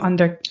kind of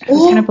kind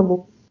of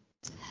below.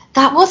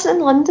 That wasn't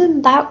in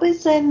London, that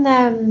was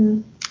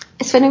in,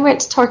 it's when we went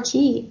to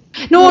Torquay.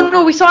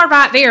 No, we saw a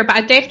rat there, but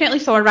I definitely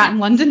saw a rat in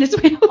London as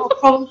well. Oh,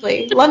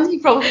 probably. London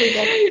probably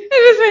did. It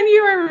was when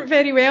you were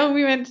very well.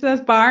 We went to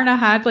this bar, and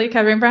I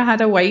remember I had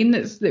a wine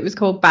that was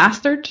called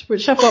Bastard,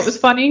 which I thought was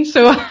funny,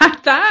 so I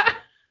had that.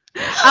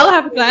 I'll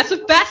have a glass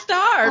of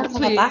Bastard,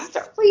 please. Have a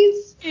Bastard,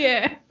 please.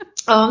 Yeah.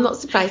 Oh, I'm not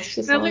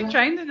surprised. I looked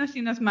round and I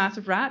seen this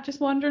massive rat just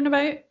wandering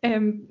about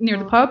near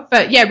the pub.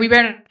 But yeah, we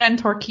were in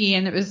Torquay,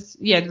 and there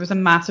was a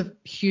massive,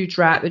 huge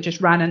rat that just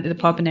ran into the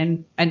pub and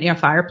then into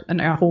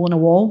a hole in a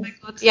wall. Oh my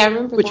God. Yeah, I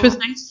remember which that. was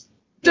nice.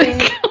 Yeah,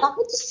 that one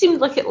just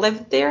seemed like it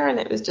lived there, and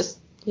it was just,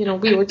 we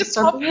were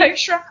disturbing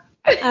it.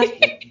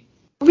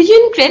 Were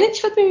you in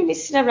Greenwich with me when you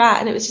seen a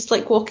rat, and it was just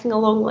like walking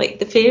along like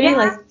the ferry,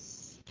 like?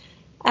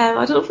 I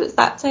don't know if it was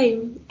that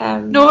time.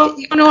 No,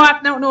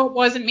 it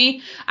wasn't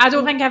me. I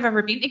don't think I've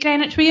ever been to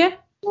Greenwich with you.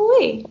 No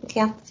way.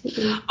 Okay, I have to take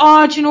you.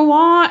 Oh, do you know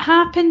what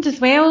happened as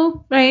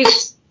well? Right,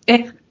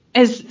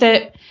 is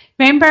that,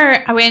 remember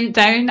I went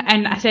down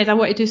and I said I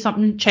want to do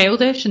something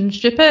childish and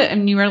stupid,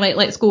 and you were like,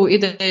 let's go to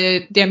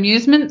the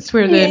amusements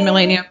where the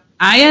Millennium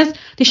Eye is.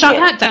 They shut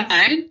that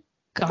down.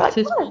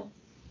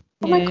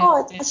 Oh my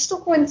God, I just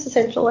don't go into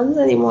Central London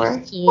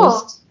anymore.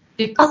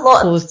 A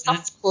lot of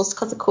stuff's closed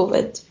because of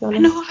COVID, to be honest.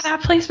 I know,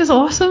 that place was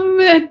awesome.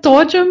 We had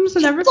dodgems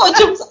and everything.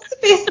 Dodgems, that's the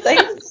best thing.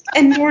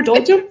 Indoor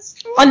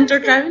dodgems.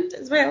 Underground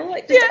as well,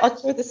 like just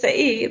under the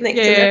city. Next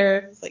to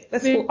it, like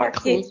this whole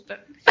arcade.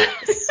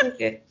 It's so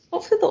good.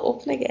 Hopefully they'll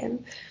open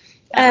again.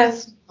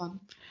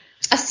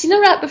 I've seen a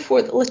rat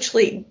before that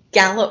literally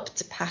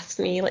galloped past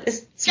me, like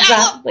this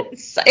rat, like the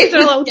size of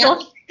a little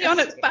dog on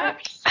its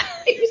back.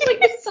 It was like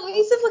the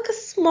size of like a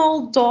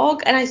small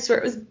dog, and I swear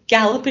it was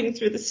galloping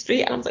through the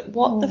street, and I was like,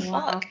 what the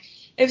fuck?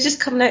 It was just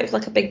coming out of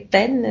like a big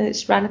bin and it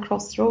just ran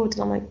across the road,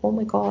 and I'm like, oh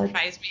my god.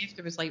 Surprised me if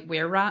there was like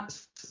were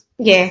rats.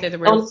 Yeah,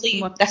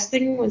 honestly, this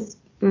thing was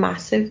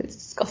massive. It's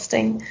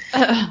disgusting.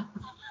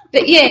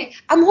 But yeah,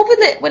 I'm hoping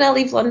that when I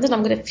leave London,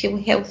 I'm going to feel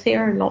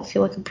healthier and not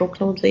feel like a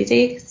broken old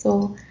lady.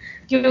 So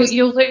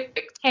you'll look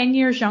 10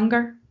 years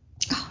younger.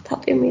 Oh,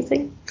 that'd be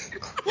amazing.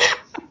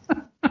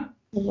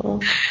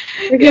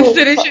 As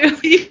soon as you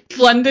leave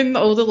London,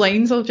 all the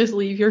lines will just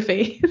leave your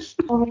face.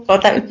 Oh my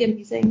god, that would be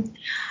amazing.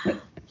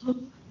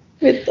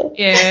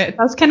 Yeah, it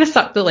does kind of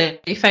suck the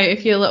life out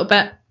of you a little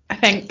bit, I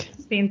think,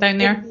 staying down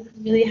there.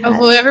 Really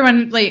although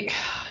everyone, like,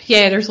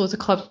 yeah, there's loads of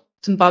clubs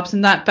and pubs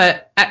and that,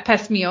 but it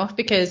pissed me off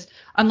because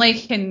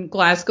unlike in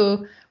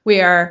Glasgow,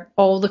 where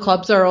all the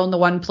clubs are all in the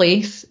one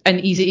place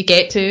and easy to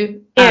get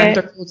to, and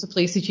there's loads of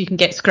places you can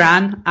get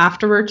scran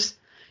afterwards,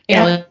 you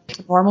know, like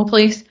a normal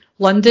place.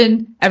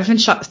 London, everything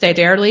shuts dead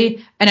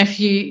early, and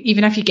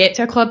even if you get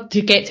to a club,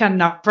 to get to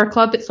another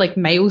club, it's like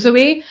miles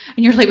away,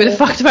 and you're like, where the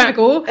fuck do I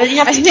go? And you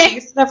have to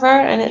take a river,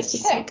 and it's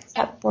just like,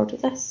 I'm bored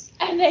of this.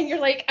 And then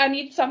you're like, I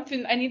need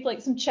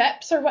like some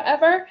chips or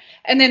whatever,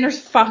 and then there's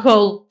fuck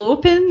all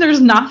open, there's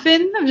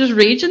nothing. I'm just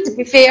raging. To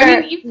be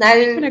fair, now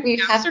we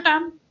have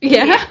Amsterdam.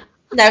 Yeah.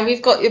 Now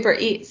we've got Uber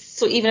Eats,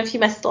 so even if you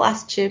miss the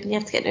last tube and you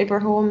have to get an Uber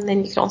home,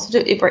 then you can also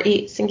do Uber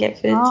Eats and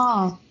get food.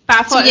 Oh.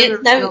 So yeah,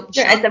 now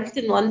there is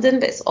everything in London,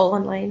 but it's all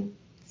online.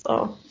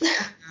 So,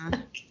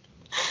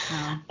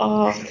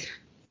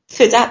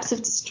 food apps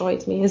have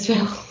destroyed me as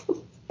well.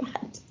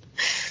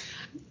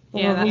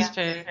 Yeah, that's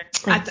true.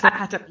 I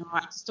don't know.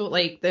 I just don't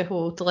like the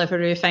whole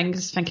Deliveroo thing. I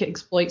just think it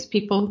exploits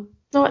people.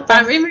 No, it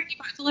I remember you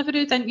got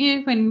Deliveroo, didn't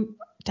you?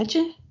 Did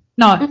you?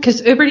 No,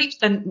 because Uber Eats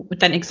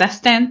didn't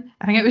exist then.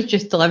 I think it was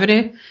just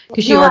Deliveroo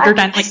because you ordered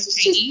in like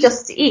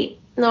Just to Eat.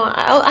 No,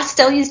 I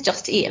still use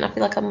Just Eat, and I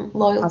feel like I'm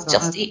loyal to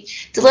Just Eat.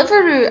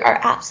 Deliveroo are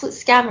absolute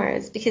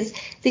scammers because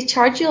they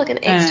charge you like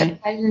an extra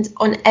 £5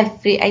 on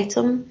every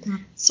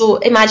item. So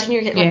imagine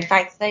you're getting like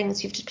 5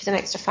 things, you have to put an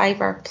extra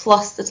 £5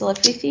 plus the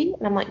delivery fee,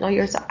 and I'm like, no,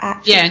 yours are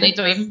actually. Yeah, and they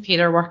don't even pay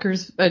their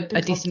workers a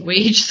decent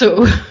wage,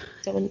 so.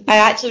 I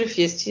actually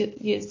refuse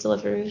to use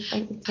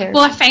Deliveroo.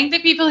 Well, I find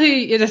that people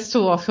who this is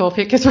so off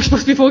topic because we're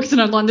supposed to be focusing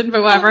on London,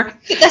 but whatever.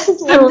 This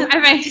is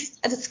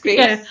a disgrace.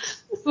 Yeah.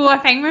 Well, I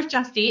think with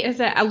Just Eat is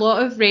that a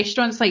lot of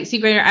restaurants, like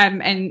see where I am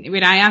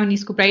in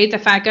East Kilbride,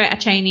 if I get a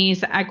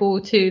Chinese, I go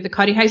to the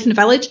curry house in the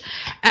village,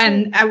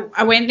 and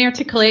I went there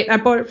to collect. I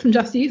bought it from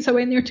Just Eat, so I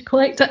went there to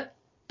collect it,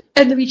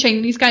 and the wee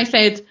Chinese guy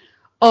said,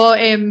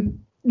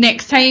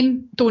 next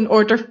time don't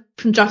order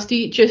from Just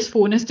Eat, just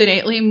phone us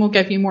directly and we'll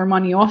give you more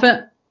money off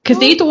it. Because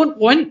they don't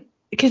want,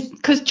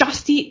 because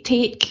Just Eat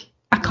take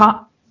a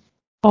cut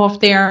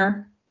of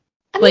their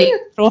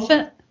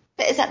profit.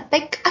 But is that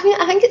big? I mean,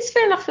 I think it's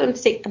fair enough for them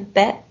to take a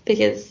bit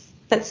because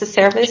that's the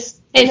service.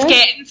 It's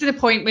getting to the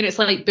point where it's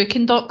like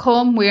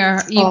Booking.com,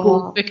 where you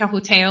go book a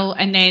hotel,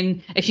 and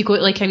then if you go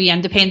to like a wee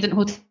independent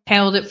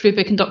hotel that through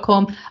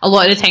Booking.com, a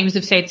lot of the times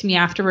they've said to me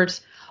afterwards,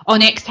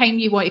 next time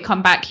you want to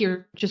come back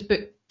here, just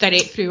book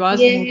direct through us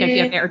and we'll give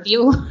you a better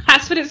deal.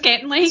 That's what it's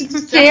getting like.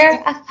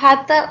 Fair, I've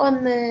had that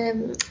on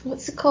the,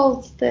 what's it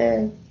called?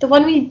 The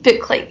one we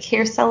book like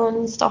hair salon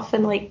and stuff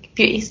and like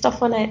beauty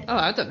stuff on it. Oh,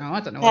 I don't know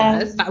what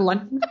it is. Is that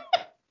London?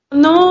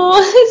 No,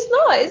 it's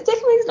not. It's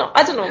definitely not.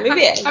 I don't know, maybe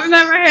it is. I've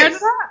never heard of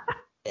that.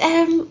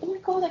 Oh my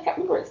god, I can't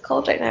remember what it's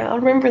called right now. I'll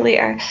remember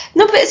later.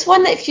 No, but it's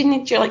one that if you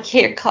need your like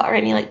haircut or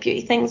any like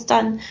beauty things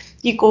done,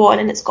 you go on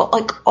and it's got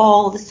like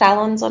all the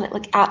salons on it,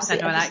 like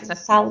absolutely every single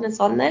salon is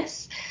on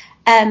this.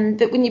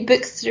 But when you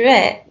book through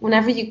it,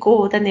 whenever you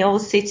go, then they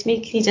always say to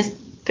me, can you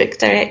just book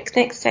direct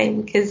next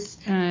time, because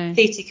they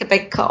take a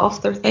big cut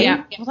off their thing.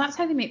 Yeah, well that's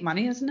how they make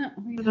money, isn't it?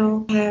 I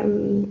know.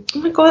 Oh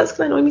my god, that's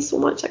going to annoy me so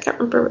much. I can't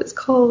remember what it's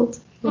called.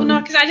 Well, no,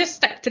 because I just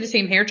stick to the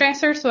same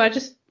hairdresser, so I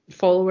just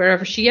follow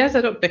wherever she is.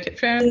 I don't book it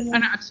for her.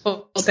 And I just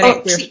follow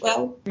direct.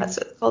 Treatwell. That's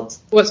what it's called.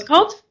 What's it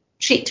called?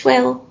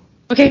 Treatwell.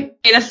 Okay,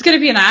 this is going to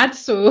be an ad,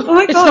 so oh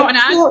my god, it's not an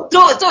ad. No,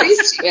 don't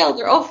use Treatwell,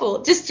 they're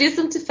awful. Just use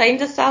them to find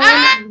a salon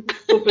and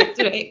go book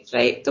direct,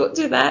 right? Don't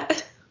do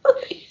that.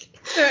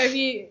 So have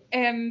you,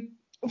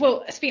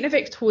 well, speaking of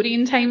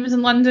Victorian times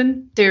in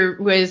London, there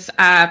was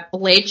a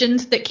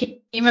legend that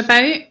came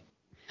about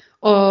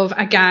of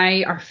a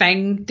guy or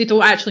thing. They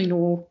don't actually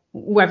know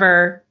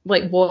whether,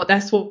 like, what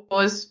this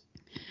was,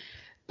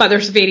 but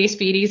there's various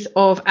theories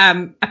of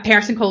a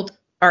person called,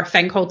 or a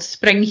thing called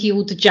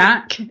Spring-Heeled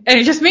Jack. And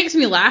it just makes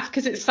me laugh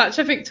because it's such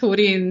a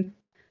Victorian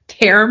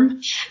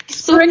term.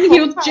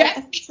 Spring-Heeled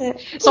Jack.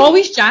 It's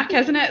always Jack,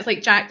 isn't it? It's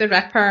like Jack the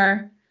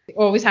Ripper. They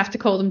always have to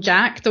call them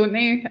Jack, don't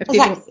they? If they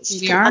don't know who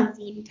they are.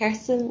 Unseen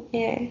person,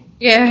 yeah.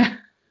 Yeah.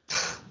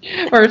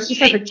 Or it's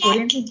just a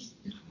Victorian thing.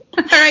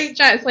 Alright,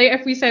 Jack, it's like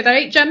if we said,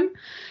 alright, Jim.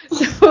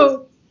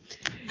 So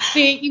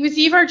he was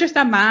either just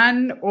a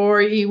man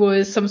or he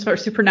was some sort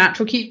of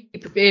supernatural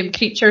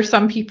creature.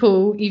 Some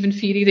people even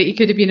theory that he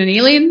could have been an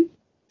alien,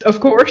 of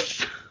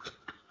course.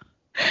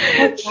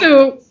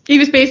 So he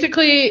was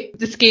basically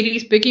the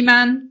scariest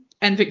boogeyman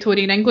in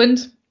Victorian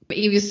England. But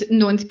he was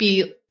known to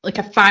be like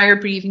a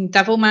fire-breathing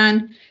devil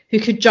man who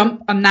could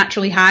jump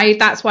unnaturally high.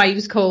 That's why he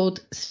was called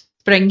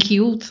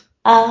Spring-Heeled.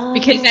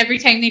 Because every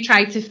time they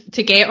tried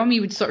to get him, he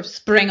would sort of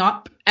spring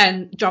up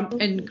and jump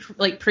and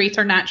like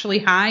preternaturally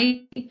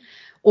high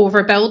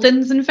over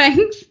buildings and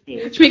things,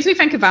 which makes me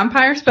think of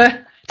vampires.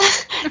 But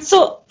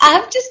so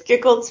I've just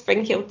googled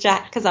Spring-Heeled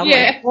Jack because I'm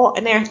like, what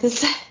on earth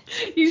is this?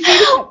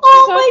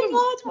 Oh my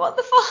god, what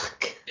the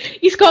fuck?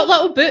 He's got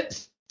little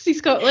boots.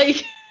 He's got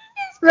like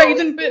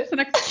riding boots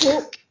and a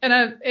cloak and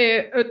a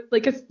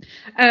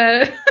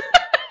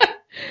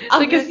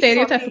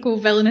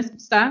stereotypical villainous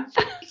staff.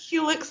 He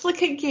looks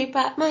like a gay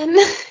Batman.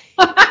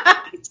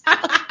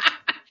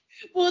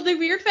 Well, the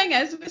weird thing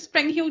is with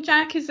Spring-Heeled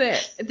Jack is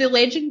that the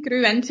legend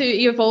grew into,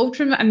 he evolved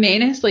from a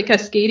menace, like a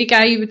scary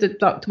guy who would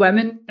abduct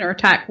women or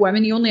attack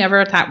women. He only ever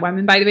attacked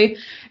women, by the way,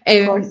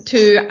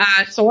 to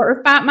a sort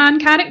of Batman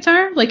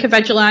character, like a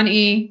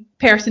vigilante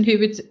person who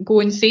would go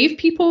and save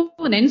people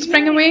and then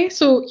spring away.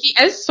 So he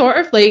is sort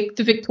of like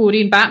the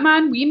Victorian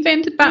Batman. We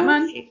invented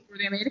Batman for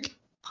the American.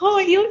 Oh,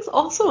 he looks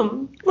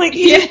awesome. Like,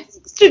 he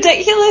looks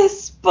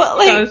ridiculous, but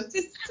like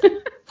just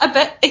a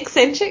bit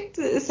eccentric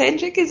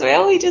as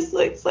well. He just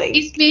looks like...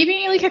 He's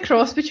maybe like a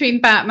cross between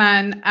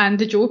Batman and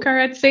the Joker,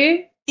 I'd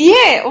say.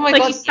 Yeah, oh my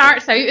god. Like, he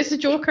starts out as the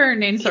Joker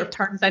and then sort of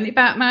turns into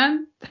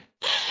Batman.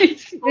 It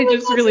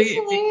just really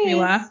makes me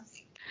laugh.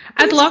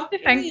 I'd love to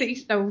think that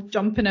he's still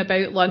jumping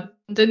about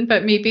London,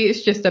 but maybe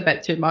it's just a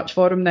bit too much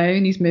for him now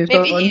and he's moved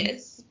on. Maybe he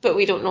is, but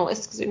we don't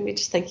notice because we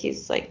just think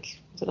he's like,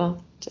 I don't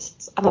know,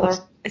 just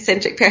another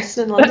eccentric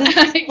person in London.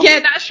 Yeah,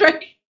 that's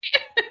right.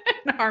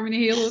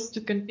 Harmony Halo's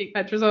just going to take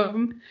pictures of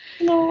him.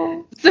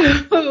 No.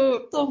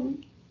 So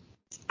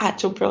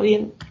actual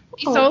brilliant.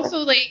 He's also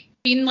like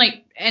been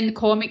like in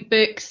comic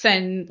books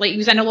and like he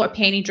was in a lot of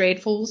Penny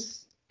Dreadfuls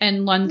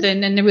in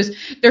London, and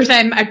there's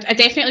I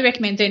definitely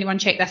recommend anyone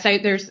check this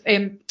out. There's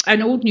an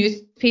old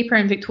newspaper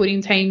in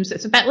Victorian times.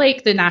 It's a bit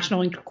like the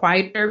National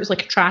Enquirer. It was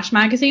like a trash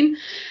magazine,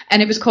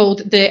 and it was called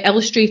the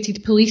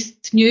Illustrated Police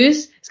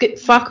News. It's got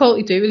fuck all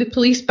to do with the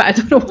police, but I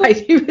don't know why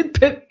they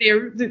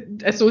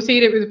would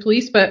associate it with the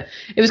police. But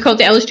it was called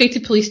the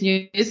Illustrated Police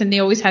News, and they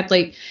always had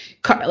like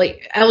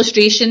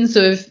illustrations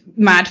of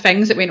mad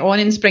things that went on,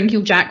 and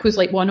Spring-Heeled Jack was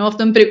like one of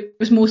them, but it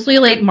was mostly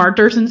like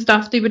murders and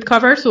stuff they would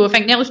cover. So I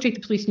think the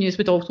Illustrated Police News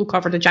would also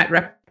cover the Jack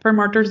Ripper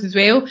murders as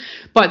well,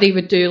 but they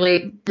would do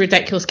like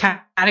ridiculous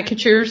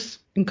caricatures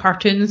and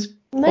cartoons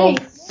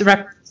of the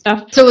Ripper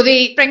stuff. So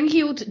the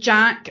Spring-Heeled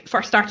Jack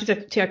first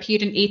started to appear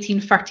in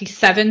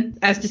 1837,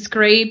 as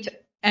described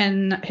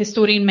in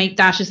historian Mike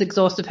Dash's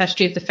exhaustive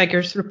history of the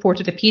figure's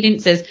reported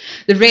appearances.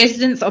 The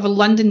residents of a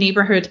London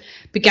neighbourhood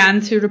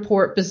began to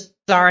report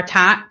bizarre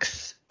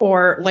attacks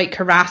or like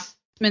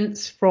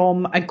harassments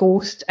from a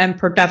ghost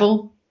imp or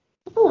devil,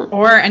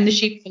 or in the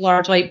shape of a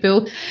large light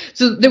bull.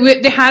 So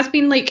there has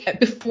been like,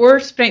 before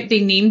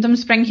they named them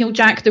Spring-Heeled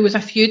Jack, there was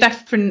a few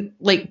different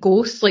like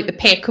ghosts, like the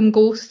Peckham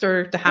ghost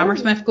or the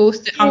Hammersmith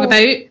ghost that hung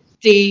about.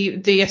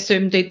 They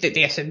assumed it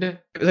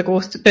was a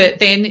ghost, but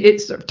then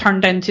it sort of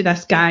turned into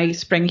this guy,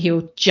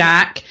 Spring-Heeled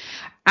Jack,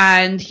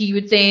 and he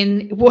would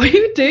then, what he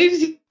would do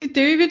is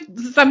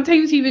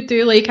sometimes he would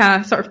do like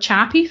a sort of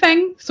chappy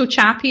thing. So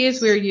chappy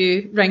is where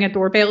you ring a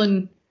doorbell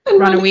and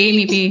run away,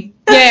 maybe.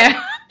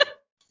 Yeah.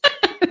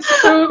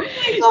 So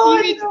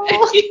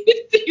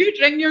you would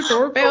ring your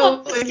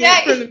doorbell and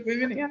wait for the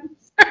woman to answer.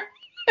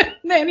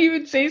 And then he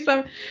would say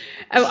some.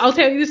 I'll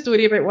tell you the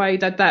story about why he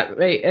did that.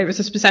 Right, it was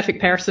a specific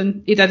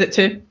person he did it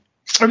to,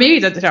 or maybe he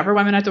did it to other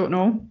women. I don't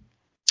know.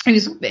 It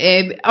was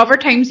other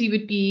times he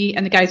would be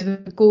in the guise of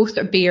a ghost,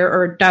 a bear,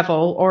 or a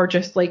devil, or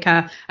just like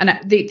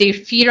they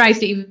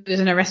theorised that he was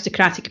an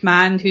aristocratic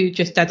man who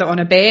just did it on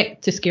a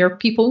bet to scare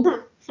people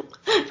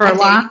for a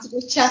laugh.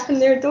 Just chapping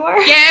their door.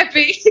 Yeah,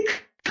 basically.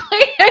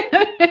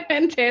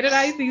 And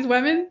terrorise these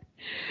women.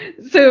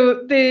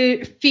 So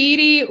the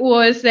theory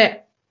was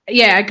that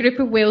a group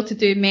of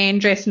well-to-do men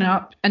dressing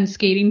up and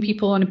scaring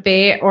people on a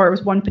bet, or it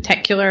was one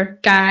particular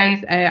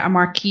guy, a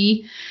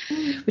marquis,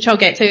 which I'll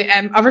get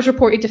to. Others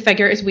reported the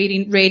figure as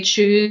wearing red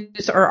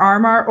shoes or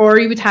armour, or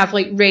he would have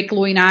like red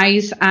glowing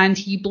eyes and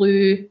he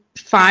blew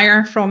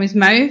fire from his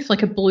mouth,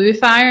 like a blue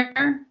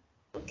fire.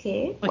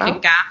 Okay. Like a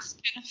gas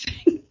kind of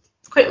thing.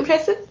 It's quite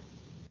impressive.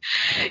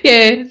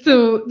 Yeah,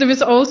 so there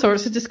was all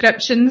sorts of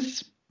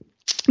descriptions.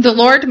 The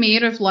Lord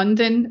Mayor of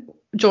London,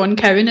 John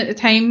Cowan at the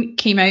time,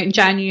 came out in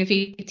January of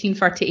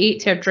 1838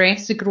 to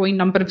address the growing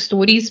number of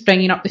stories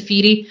bringing up the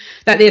theory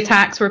that the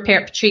attacks were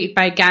perpetrated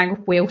by a gang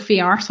of wealthy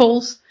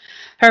arseholes.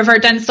 However,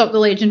 it didn't stop the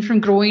legend from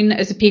growing,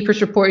 as the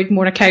papers reported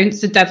more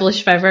accounts. The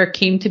devilish figure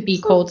came to be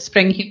called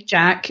Spring-Heeled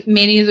Jack.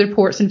 Many of the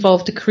reports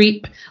involved a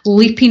creep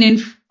leaping in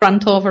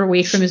front of or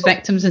away from his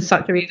victims in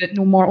such a way that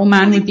no mortal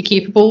man would be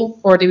capable,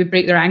 or they would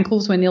break their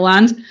ankles when they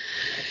land.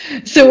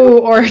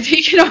 Or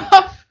take it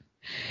off.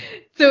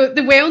 So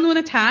the well-known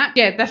attack,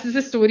 this is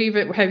a story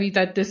about how he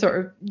did the sort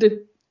of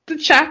the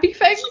chappy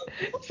thing.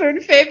 So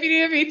in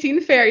February of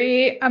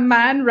 1838, a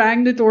man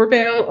rang the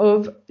doorbell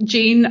of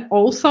Jane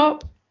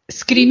Alsop,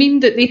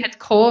 screaming that they had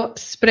caught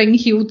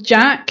Spring-Heeled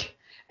Jack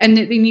and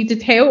that they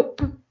needed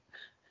help.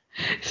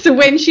 So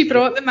when she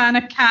brought the man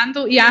a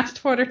candle, he asked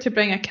for her to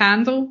bring a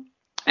candle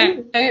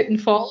out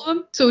and follow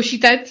him. So she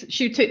did.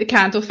 She took the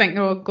candle thinking,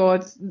 oh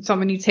God,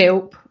 someone needs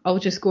help. I'll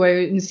just go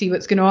out and see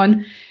what's going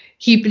on.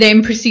 He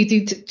then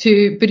proceeded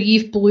to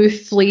breathe blue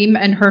flame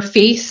in her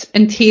face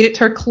and tear at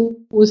her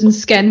clothes and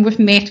skin with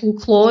metal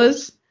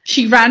claws.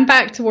 She ran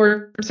back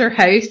towards her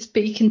house,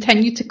 but he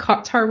continued to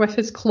cut her with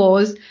his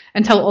claws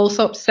until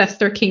Alsop's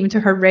sister came to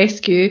her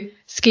rescue,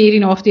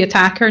 scaring off the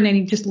attacker, and then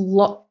he just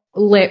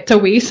leapt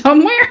away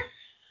somewhere.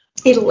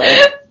 He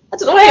leapt? I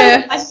don't know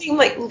why I see him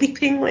like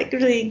leaping like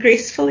really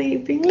gracefully,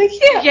 being like,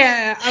 yeah.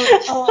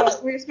 Yeah,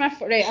 where's my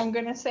right? I'm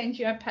gonna send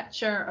you a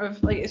picture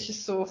of like it's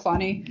just so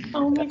funny.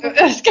 Oh my God,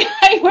 this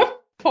guy with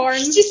porn.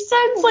 He just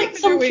sounds like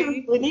some sort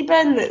of loony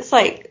bin that's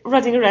like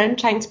running around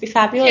trying to be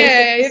fabulous.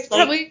 Yeah, it's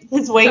probably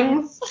his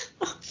wings.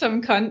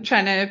 Some cunt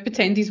trying to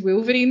pretend he's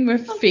Wolverine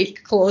with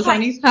fake claws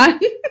on his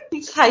hand.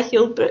 These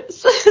high-heeled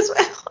boots as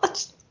well.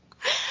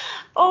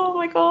 Oh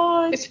my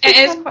God. It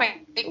is quite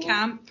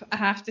camp, I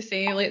have to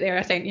say. Like there,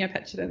 I sent you a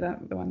picture of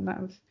the one that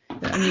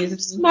amuses me.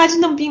 Just imagine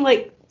them being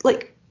like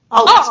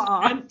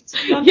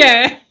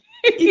yeah.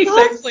 He's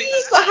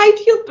got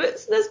high-heeled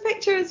boots in this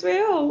picture as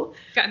well.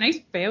 Got a nice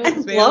belt and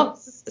as well.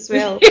 Gloves as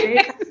well. Very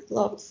nice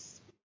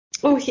gloves.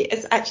 Oh, he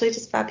is actually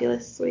just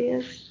fabulous. So he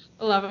is.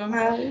 I love him.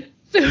 Wow.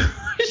 So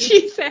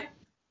she said.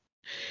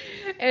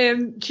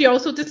 She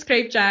also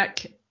described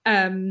Jack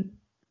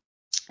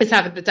as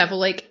having the devil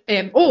like.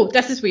 Oh,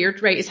 this is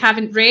weird, right? Is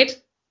having red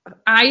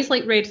eyes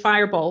like red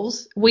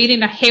fireballs,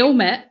 wearing a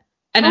helmet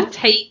and a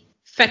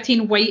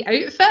tight-fitting white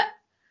outfit.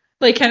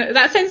 Like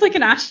that sounds like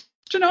an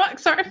astronaut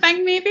sort of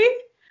thing, maybe.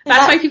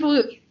 That's why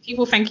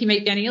people think he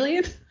might be an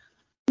alien.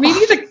 Maybe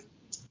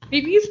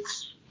he's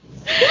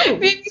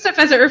a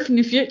visitor from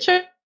the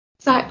future.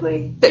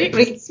 Exactly.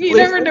 You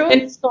never know.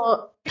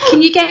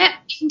 Can you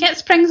get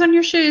springs on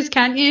your shoes?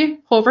 Can't you?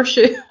 Hover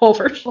shoes.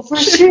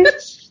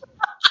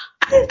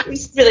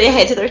 He's really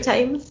ahead of their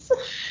times.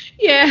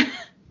 Yeah.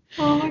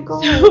 Oh my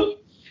God. So,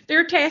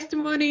 their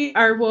testimony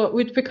are what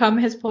would become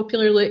his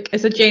popular look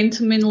as a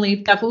gentlemanly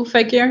devil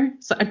figure,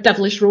 so a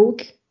devilish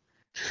rogue.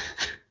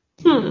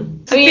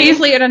 Days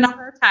later,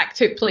 another attack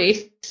took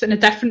place in a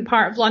different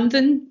part of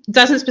London. It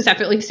doesn't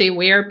specifically say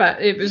where,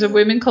 but it was a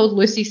woman called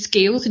Lucy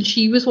Scales, and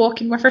she was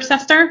walking with her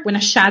sister when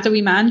a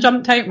shadowy man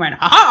jumped out and went,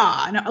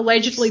 ha! And it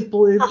allegedly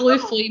blew blue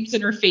flames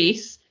in her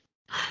face,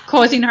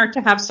 causing her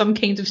to have some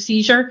kind of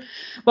seizure.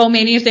 While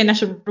many of the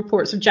initial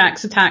reports of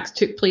Jack's attacks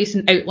took place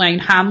in outlying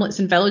hamlets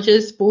and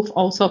villages, both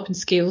Alsop and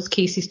Scales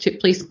cases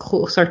took place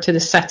closer to the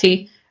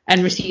city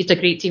and received a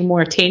great deal more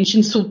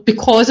attention. So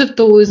because of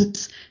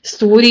those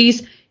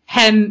stories,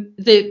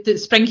 the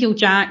Spring-Heeled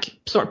Jack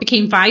sort of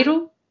became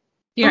viral.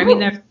 You know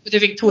what I mean? The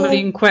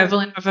Victorian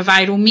equivalent of a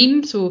viral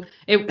meme. So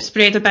it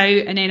spread about,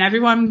 and then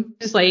everyone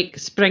was like,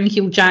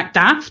 Spring-Heeled Jack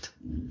daft.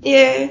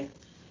 Yeah.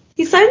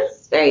 He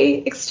sounds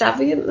very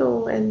extravagant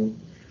though, and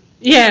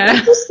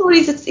yeah. Those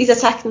stories, he's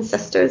attacking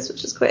sisters,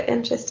 which is quite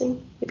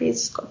interesting. Maybe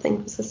he's just got a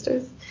thing for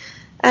sisters.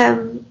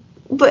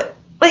 But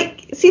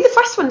like, see the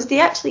first one, did they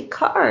actually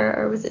cut her,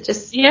 or was it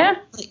just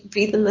like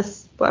breathing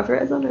this whatever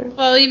it is on her?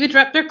 Well, he would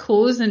rip their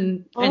clothes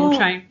and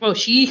try. Well,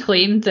 she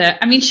claimed that.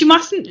 I mean, she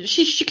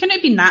couldn't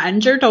have been that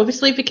injured,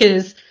 obviously,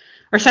 because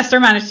her sister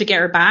managed to get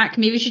her back.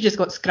 Maybe she just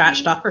got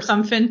scratched up or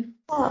something.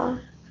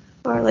 Or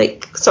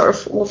like sort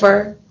of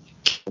over.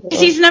 Because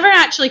he's never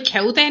actually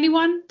killed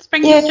anyone,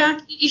 Spring-Heeled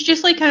Jack. He's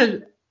just like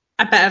a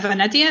bit of an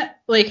idiot,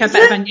 like a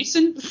bit of a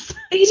nuisance.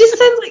 He just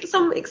sounds like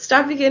some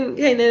extravagant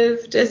kind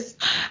of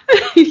just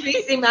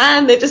crazy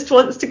man that just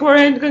wants to go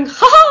around going,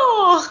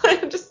 ha!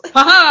 And just like,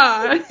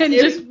 ha! And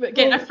just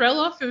getting a thrill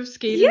off of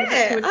skating.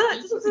 Yeah, that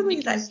doesn't sound like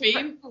he's actually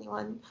hurting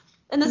anyone.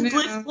 And this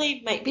blue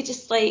flame might be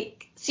just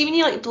like, see when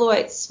you like blow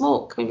out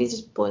smoke, maybe he's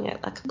just blowing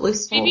out like a blue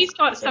smoke. Maybe he's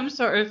got some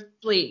sort of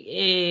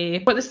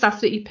like what the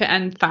stuff that you put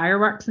in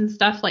fireworks and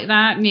stuff like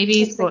that. Maybe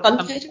he's got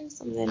gunpowder or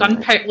something.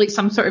 Gunpowder, like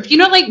some sort of, you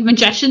know, like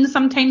magicians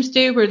sometimes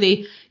do, where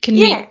they can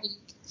make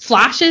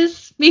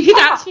flashes. Maybe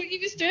that's what he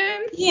was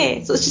doing.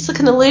 Yeah, so it's just like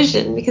an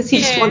illusion because he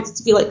just wants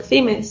to be like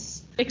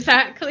famous.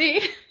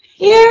 Exactly.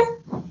 Yeah,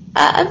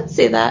 I would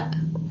say that.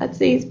 I'd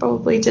say he's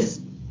probably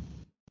just.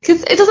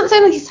 Because it doesn't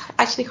sound like he's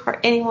actually hurt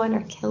anyone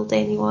or killed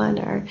anyone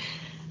or.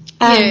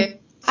 So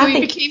he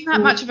became that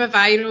much of a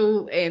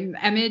viral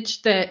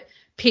image that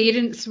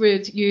parents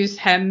would use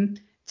him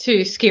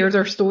to scare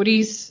their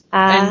stories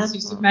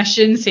into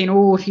submission, saying,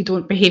 "Oh, if you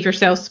don't behave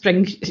yourself,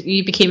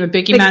 you became a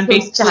boogeyman."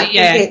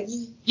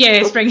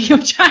 Basically,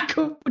 Spring-Heeled Jack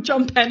will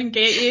jump in and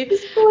get you.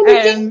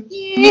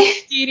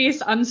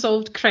 Mysterious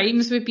unsolved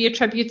crimes would be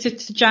attributed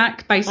to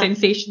Jack by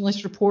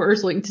sensationalist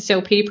reporters looking to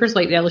sell papers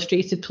like the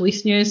Illustrated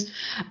Police News,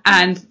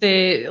 and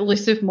the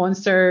elusive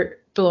monster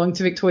belonged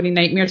to Victorian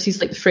nightmares. He's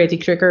like the Freddy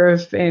Krueger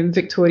of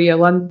Victoria,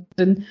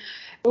 London.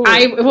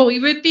 Well, he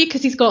would be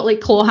because he's got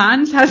like claw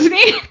hands, hasn't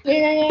he?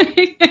 Yeah.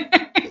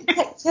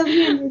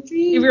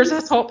 He wears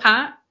a top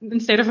hat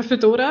instead of a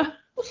fedora.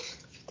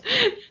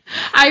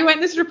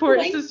 Eyewitness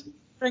reports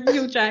Spring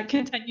Heel Jack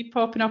continued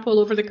popping up all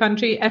over the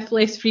country, if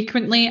less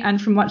frequently and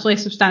from much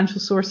less substantial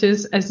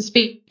sources, as the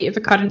spate of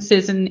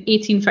occurrences in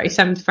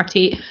 1837 to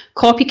 38.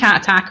 Copycat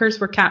attackers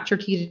were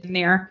captured here and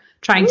there,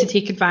 trying to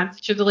take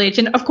advantage of the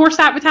legend. Of course,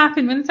 that would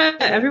happen, wouldn't it?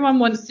 Everyone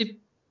wants to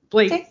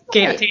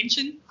get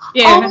attention.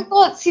 Yeah. Oh my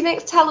god! See,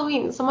 next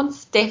Halloween, someone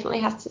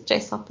definitely has to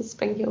dress up as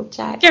Spring Heel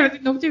Jack. Yeah,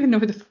 but nobody would know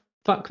who the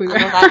fuck we were.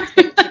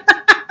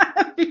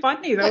 That'd be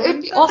funny though. It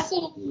would be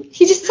awesome.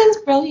 He just sounds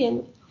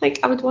brilliant.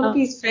 Like, I would want to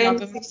be his friend.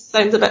 He just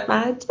sounds a bit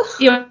mad.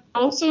 He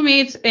also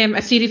made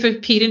a series of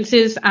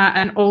appearances at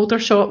an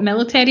Aldershot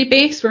military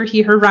base where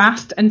he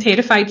harassed and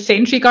terrified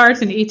sentry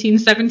guards in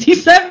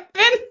 1877.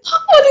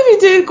 What did he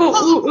do?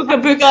 Go with a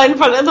booga in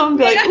front of them and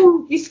be like,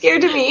 "Ooh, you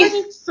scared of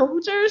me?"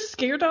 Soldiers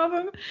scared of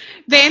him.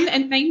 Then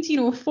in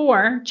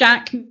 1904,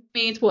 Jack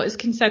made what is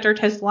considered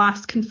his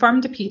last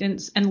confirmed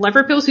appearance in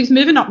Liverpool. So he's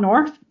moving up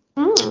north,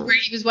 where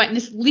he was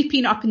witnessed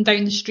leaping up and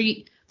down the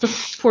street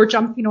before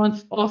jumping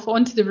off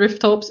onto the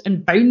rooftops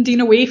and bounding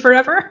away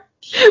forever.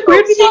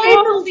 Where did he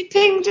go?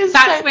 Leaping,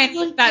 that's when he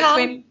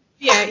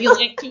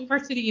left over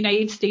to the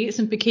United States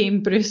and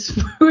became Bruce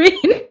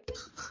Wayne.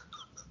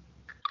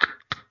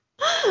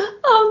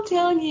 I'm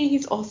telling you,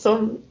 he's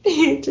awesome.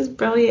 He's just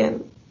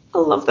brilliant. I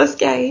love this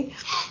guy.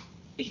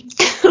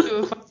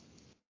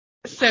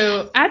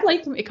 So I'd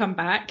like him to come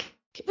back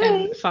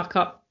and fuck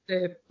up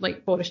the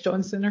Boris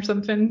Johnson or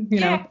something, you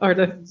know, or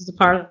the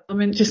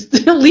Parliament, just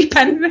leap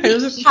in the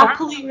Houses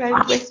happily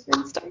around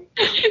Westminster.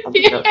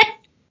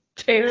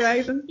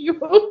 Terrorising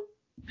people.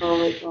 Oh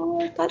my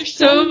god, there's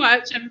so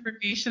much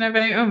information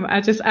about him.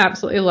 I just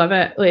absolutely love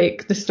it.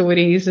 Like the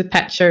stories, the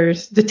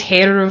pictures, the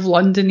Terror of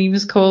London he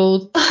was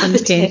called.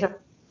 The Terror.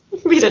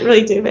 We didn't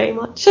really do very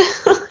much.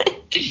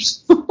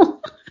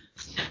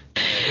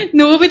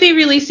 Nobody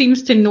really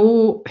seems to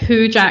know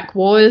who Jack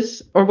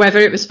was, or whether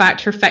it was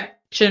fact or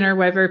fiction, or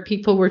whether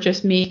people were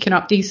just making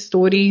up these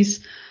stories.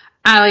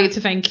 I like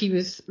to think he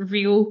was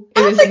real.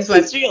 I think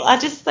he's real. I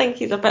just think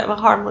he's a bit of a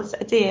harmless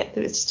idiot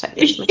who was just trying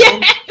to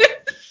get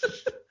some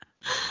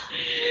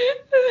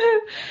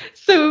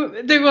So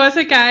there was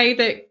a guy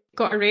that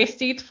got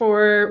arrested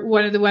for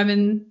one of the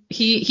women.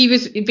 He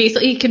was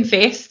basically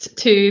confessed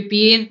to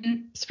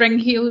being Spring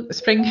Heel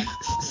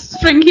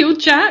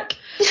Jack,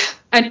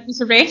 and he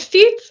was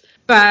arrested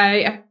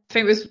by, I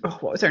think it was,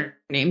 what was her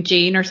name,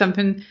 Jane or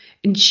something,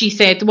 and she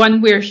said the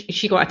one where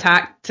she got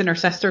attacked and her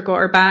sister got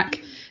her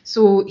back.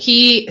 So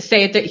he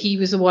said that he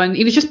was the one.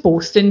 He was just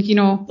boasting, you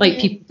know, like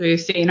people do,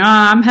 saying,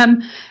 I'm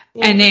him.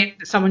 Yeah. And then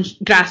someone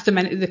grasped him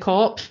into the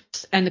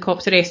cops, and the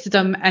cops arrested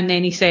him. And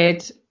then he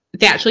said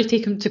they actually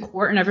take him to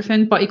court and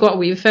everything, but he got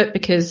away with it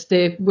because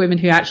the woman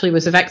who actually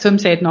was the victim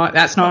said, no,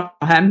 that's not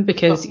him,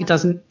 because he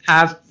doesn't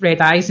have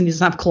red eyes and he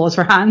doesn't have claws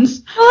for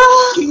hands. So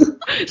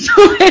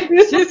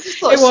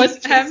it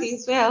was him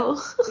as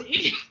well.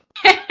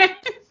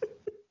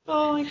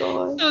 Oh my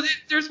god. So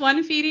there's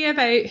one theory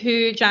about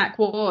who Jack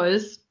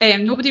was.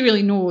 Nobody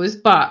really knows,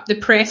 but the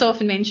press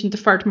often mentioned the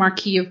third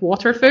Marquis of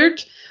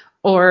Waterford,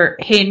 or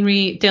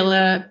Henry de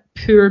la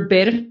Poor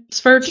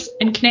Beresford,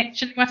 in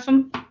connection with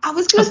him. I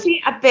was going to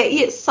say, I bet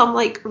it's some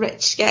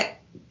rich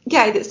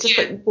guy that's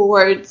just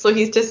bored, so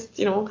he's just,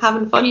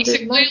 having fun.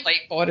 Basically,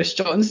 like Boris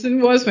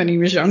Johnson was when he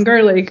was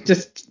younger,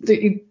 just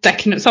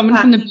dicking at someone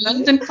from the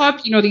London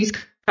Club. These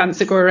cunts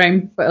that go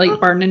around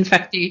burning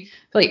 50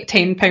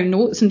 £10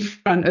 notes in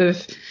front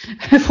of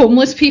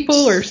homeless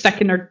people, or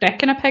sticking their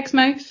dick in a pig's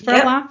mouth for a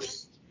laugh.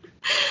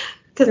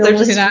 Because they're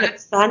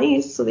just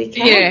fannies, so they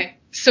can. Yeah.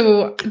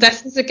 So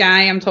this is the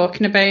guy I'm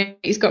talking about.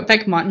 He's got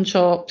big mutton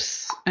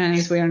chops and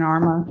he's wearing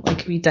armour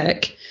like a wee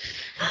dick.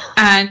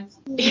 And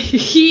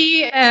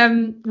he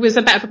was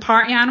a bit of a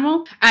party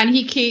animal, and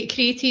he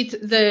he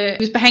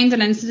was behind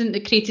an incident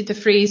that created the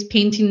phrase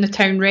painting the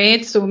town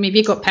red. So maybe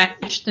he got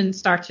pissed and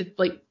started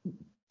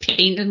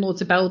painting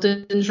loads of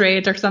buildings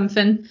red or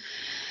something.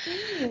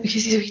 Because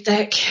he's a wee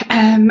dick.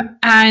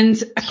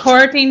 And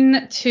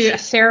according to a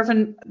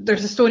servant,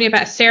 there's a story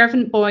about a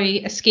servant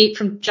boy escaped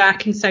from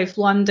Jack in South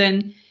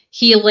London.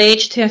 He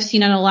alleged to have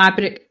seen an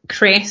elaborate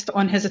crest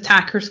on his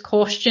attacker's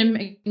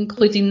costume,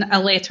 including a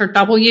letter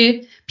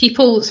W.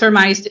 People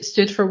surmised it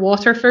stood for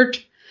Waterford.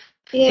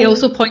 Yeah. They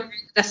also point out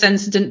that this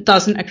incident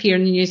doesn't appear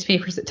in the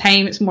newspapers at the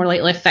time. It's more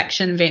likely a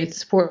fiction invented to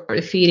support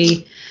the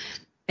theory.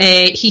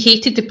 He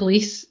hated the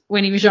police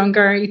when he was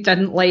younger. He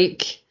didn't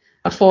like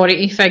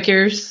authority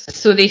figures,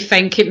 so they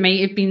think it might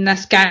have been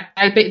this guy.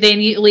 But then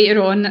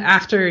later on,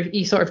 after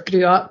he sort of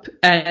grew up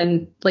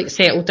and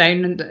settled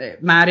down in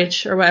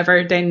marriage or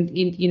whatever, then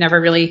you never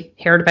really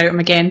heard about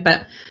him again.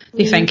 But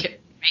they think it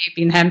might have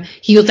been him.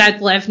 He did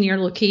live near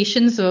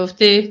locations of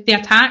the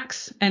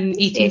attacks in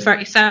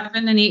 1837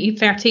 and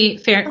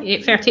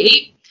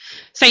 1838.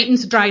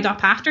 Sightings dried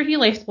up after he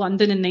left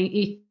London in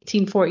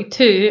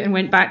 1842 and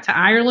went back to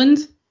Ireland.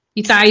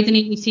 He died in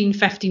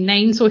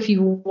 1859, so if he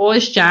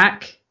was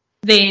Jack,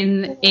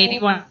 then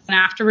anyone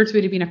afterwards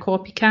would have been a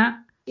copycat.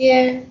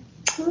 Yeah.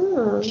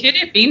 Oh. Could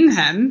have been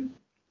him.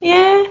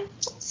 Yeah,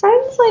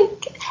 sounds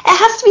like it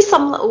has to be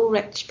some little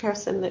rich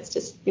person that's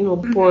just,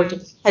 bored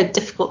of how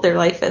difficult their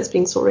life is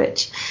being so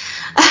rich.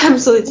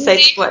 So they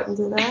decide to go out and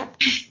do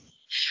that.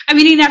 I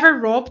mean, he never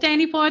robbed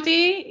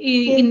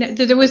anybody.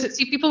 There was,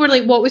 people were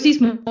like, what was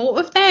his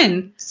motive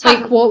then?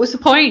 Like, what was the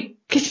point?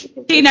 Because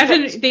they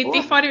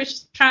thought it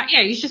was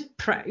just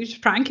he was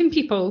pranking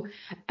people,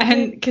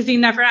 and because he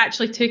never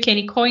actually took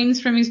any coins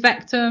from his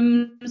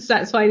victims,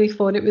 that's why they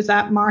thought it was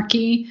that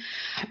marquee.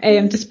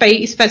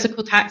 Despite his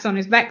physical attacks on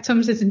his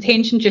victims, his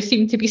intention just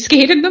seemed to be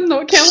scaring them,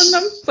 not killing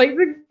them. It's like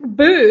the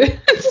boo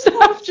and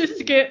stuff, just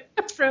to get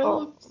a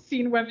thrill of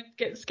seeing women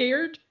get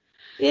scared.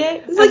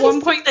 Yeah, at like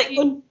one point,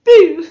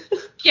 boo.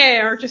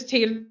 Yeah, or just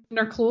tearing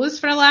their clothes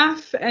for a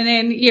laugh. And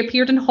then he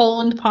appeared in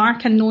Holland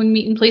Park, a known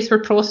meeting place for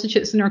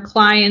prostitutes and their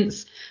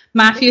clients.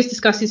 Matthews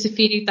discusses the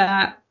theory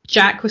that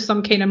Jack was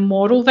some kind of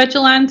moral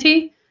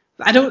vigilante.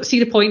 I don't see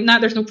the point in that.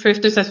 There's no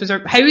proof this was.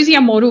 How is he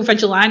a moral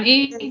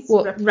vigilante?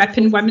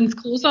 Ripping women's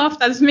clothes off?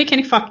 That doesn't make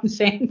any fucking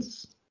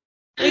sense.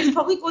 He's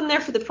probably going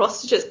there for the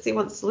prostitutes because he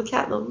wants to look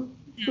at them,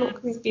 not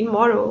because he's being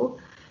moral.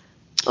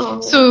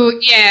 Oh. So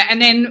yeah,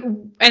 and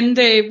then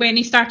when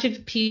he started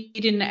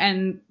appearing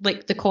in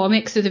like the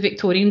comics of the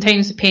Victorian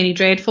times, the Penny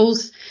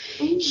Dreadfuls,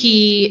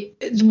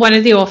 one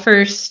of the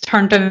authors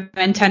turned him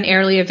into an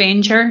early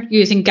Avenger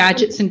using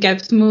gadgets and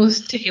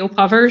gizmos to help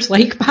others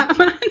like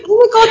Batman.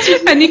 Oh my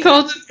god! And he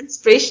called him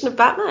inspiration of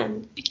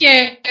Batman.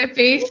 Yeah,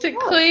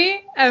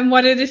 basically,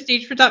 one of the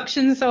stage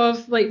productions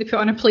of like they put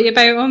on a play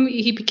about him,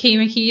 he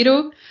became a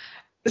hero.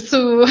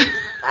 So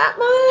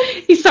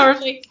Batman. He's sort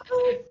of like,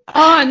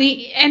 and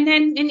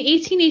then in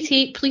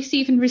 1888, police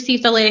even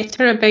received a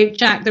letter about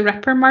Jack the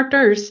Ripper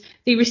murders.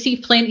 They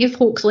received plenty of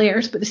hoax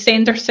letters, but the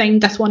sender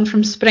signed this one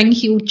from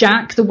Spring-Heeled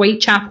Jack, the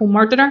Whitechapel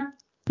murderer.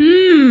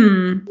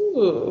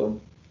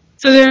 Ooh.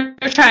 So they're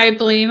trying to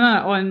blame it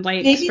on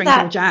like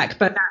Spring-Heeled Jack,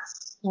 but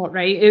that's not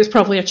right. It was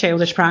probably a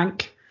childish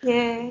prank.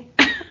 Yeah.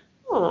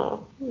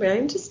 Oh, really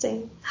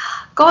interesting.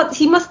 God,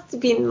 he must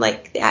have been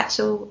like the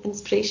actual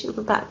inspiration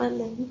for Batman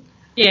then.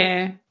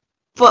 Yeah.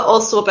 But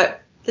also about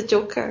the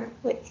Joker.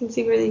 Like, you can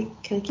see where they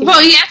kind of came.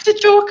 Well, yeah, the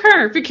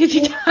Joker, because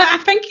I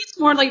think he's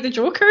more like the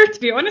Joker, to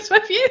be honest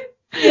with you.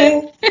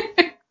 Yeah.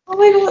 Oh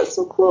my god, that's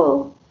so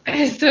cool.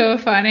 It's so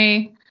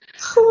funny.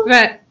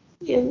 But,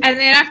 and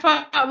then I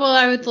thought, well,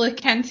 I would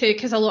look into,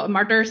 because a lot of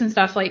murders and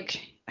stuff,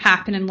 like,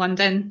 happen in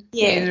London.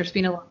 Yeah. And there's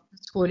been a lot of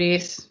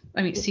stories,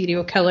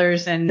 serial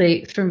killers, and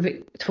like, from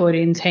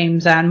Victorian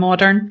times and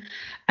modern.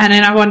 And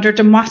then I wondered,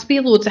 there must be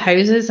loads of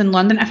houses in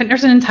London. I think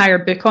there's an entire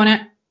book on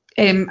it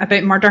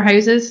about murder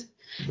houses.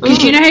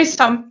 Because you know how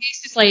some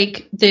places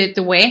like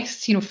the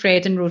West,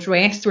 Fred and Rose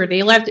West, where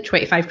they lived at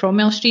 25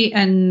 Cromwell Street,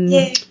 and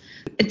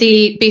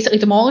they basically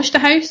demolished the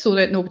house so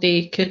that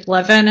nobody could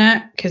live in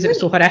it because it was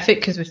so horrific,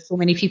 because there was so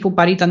many people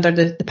buried under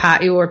the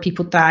patio, or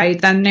people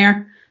died in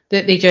there,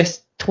 that they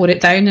just tore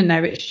it down, and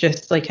now it's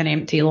just like an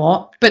empty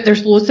lot. But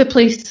there's loads of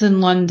places in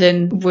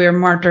London where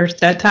murders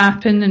did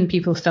happen and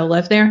people still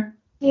live there.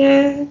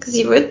 Yeah, because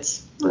you would.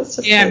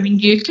 Yeah, I mean,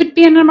 you could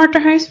be in a murder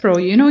house for all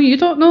you know. You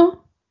don't know.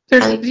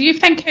 Do you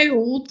think how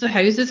old the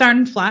houses are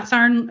and flats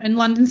are in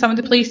London, some of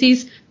the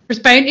places? There's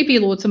bound to be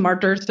loads of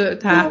murders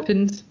that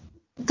happened.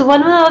 The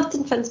one when I lived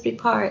in Finsbury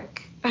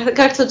Park, I think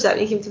I told you that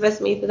when you came to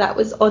visit me, but that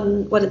was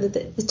on one of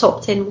the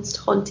top 10 most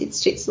haunted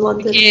streets in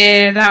London.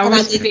 Yeah, that and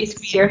was I used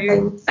to hear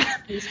things. I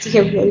used to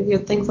hear very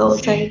weird things all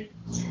the time.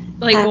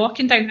 Like,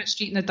 walking down that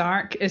street in the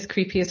dark is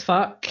creepy as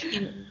fuck.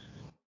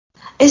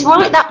 It's more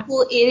like that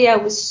whole area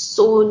was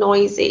so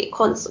noisy,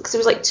 constant, because there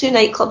was like 2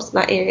 nightclubs in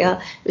that area.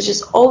 It was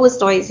just always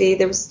noisy.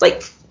 There was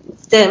like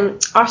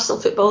the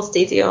Arsenal football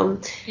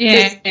stadium,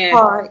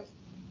 park.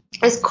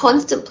 There's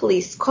constant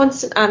police,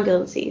 constant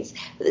ambulances.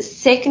 But the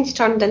second you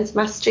turned into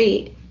my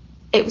street,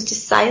 it was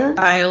just silent.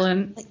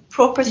 Like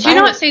proper silence. Did you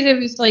not say there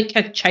was like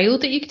a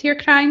child that you could hear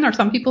crying, or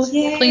some people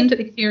claimed that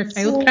they could hear a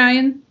child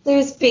crying?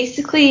 There's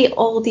basically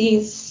all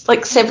these,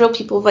 like several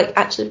people have like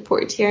actually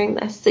reported hearing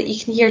this, that you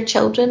can hear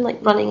children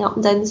like running up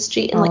and down the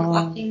street and like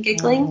laughing and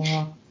giggling.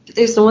 But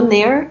there's no one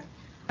there.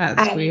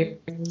 That's weird.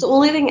 The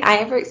only thing I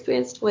ever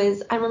experienced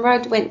was, I remember I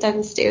went down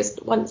the stairs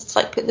once to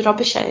like put the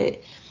rubbish out,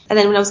 and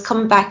then when I was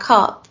coming back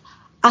up,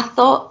 I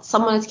thought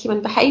someone had came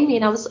in behind me,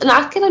 and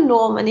I kind of know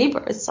all my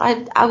neighbours,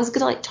 so I was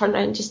gonna like turn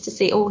around just to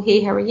say, oh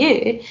hey, how are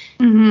you?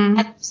 And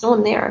there's no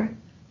one there,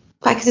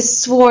 but I could have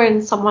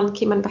sworn someone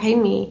came in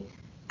behind me,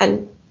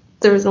 and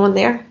there was no one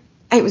there.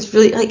 It was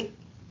really like,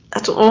 I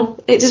don't know,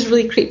 it just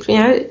really creeped me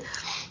out.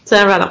 So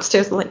I ran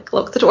upstairs and like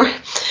locked the door.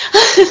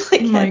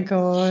 Like, oh my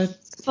god.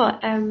 But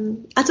I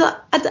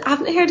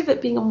haven't heard of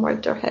it being a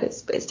murder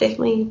house, but it's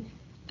definitely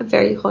a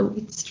very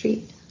haunted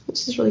street,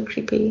 which is really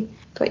creepy.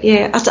 But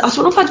yeah, I don't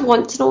know if I'd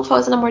want to know if I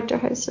was in a murder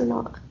house or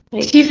not.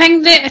 Like, do you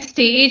think that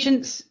estate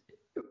agents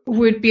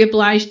would be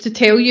obliged to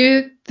tell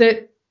you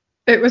that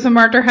it was a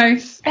murder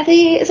house?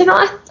 Is there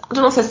not? I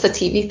don't know if it's a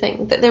TV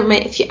thing, but there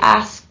might, if you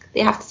ask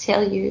they have to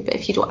tell you, but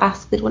if you don't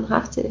ask, they don't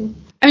have to.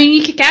 I mean,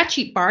 you could get a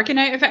cheap bargain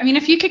out of it. I mean,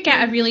 if you could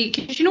get a really...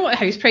 Because you know what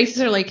house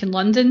prices are like in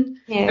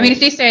London? Yeah. I mean, if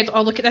they said,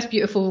 oh, look at this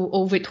beautiful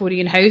old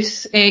Victorian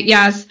house,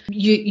 Yaz,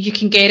 you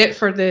can get it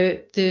for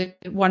the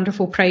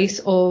wonderful price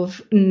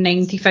of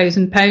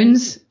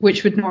 £90,000,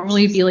 which would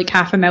normally be like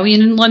 $500,000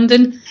 in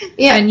London.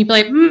 Yeah. And you'd be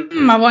like,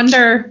 I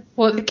wonder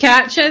what the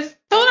catch is.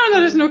 Oh,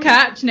 no, there's no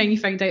catch. And then you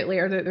find out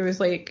later that there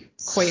was like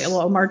quite a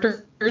lot of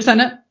murders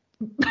in it.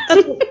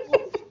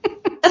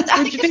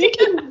 I think if it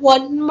had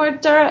one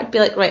murder, I'd be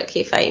like, right,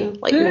 okay, fine.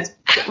 Like, murders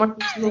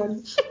in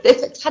one. But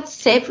if it had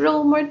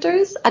several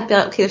murders, I'd be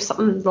like, okay, there's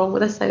something wrong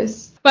with this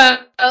house.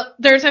 But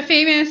there's a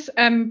famous,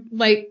 and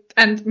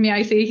may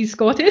I say he's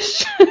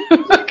Scottish?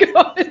 Oh my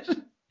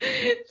God.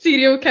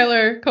 Serial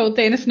killer called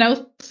Dennis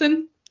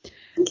Nelson.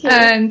 Okay.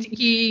 And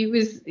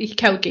he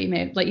killed gay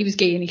men. Like, he was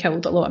gay and he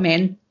killed a lot of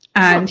men.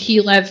 And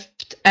he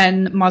lived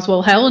in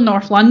Muswell Hill in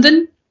North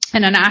London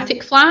in an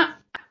attic flat.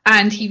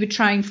 And he would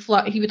try and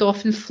he would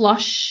often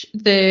flush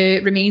the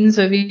remains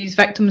of his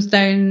victims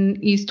down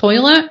his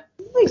toilet.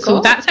 Oh,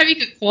 so that's how he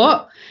got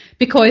caught,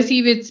 because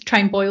he would try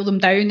and boil them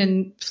down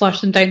and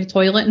flush them down the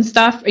toilet and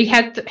stuff. He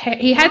had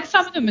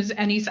some of them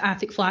in his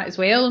attic flat as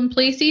well in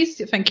places.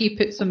 I think he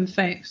put some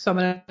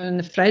in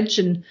the fridge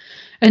and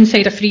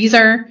inside a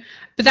freezer.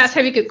 But that's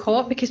how he got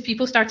caught, because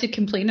people started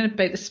complaining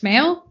about the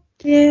smell.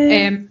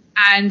 Yeah.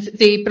 And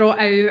they brought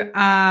out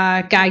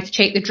a guy to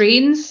check the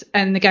drains,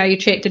 and the guy who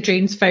checked the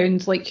drains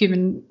found like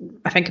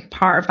a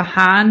part of a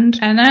hand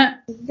in it.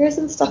 Fingers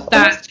and stuff.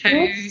 That's how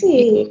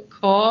he got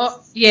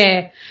caught.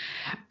 Yeah.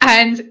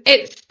 And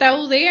it's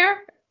still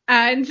there.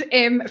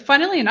 And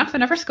funnily enough,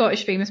 another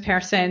Scottish famous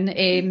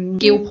person,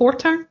 Gail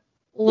Porter,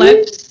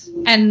 lives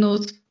in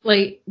those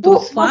flats.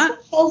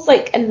 It feels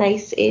like a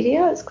nice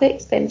area. It's quite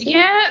expensive.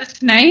 Yeah,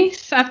 it's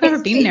nice. I've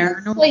never been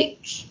there. No.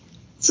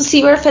 So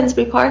see where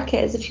Finsbury Park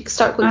is. If you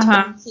start going to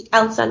like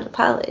Alexandra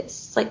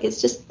Palace, like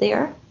it's just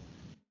there.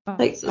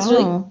 Like it's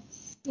really,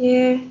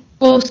 yeah.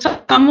 Well,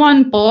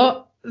 someone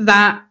bought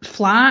that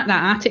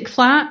attic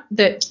flat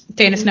that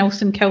Dennis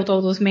Nelson killed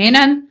all those men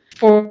in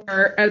for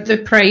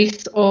the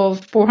price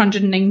of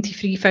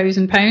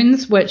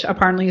 £493,000, which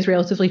apparently is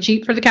relatively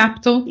cheap for the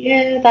capital.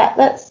 Yeah,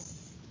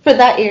 that's for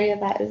that area.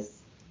 That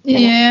is.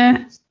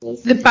 Yeah.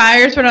 The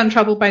buyers were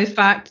untroubled by the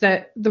fact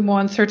that the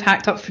monster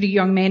attacked up 3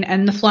 young men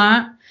in the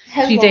flat.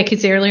 3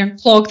 decades earlier,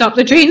 clogged up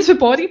the drains with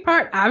body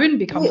part. I wouldn't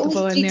be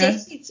comfortable in there.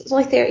 Decades? It was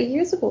like 30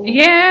 years ago.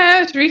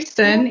 Yeah, it's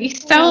recent.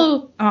 He's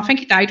still... I think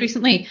he died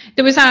recently.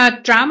 There was a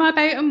drama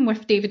about him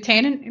with David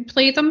Tennant who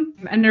played him,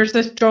 and there's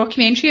this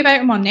documentary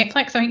about him on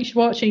Netflix. I think you should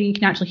watch it, and you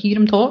can actually hear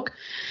him talk.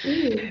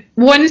 Ooh.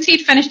 Once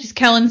he'd finished his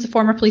killings, the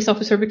former police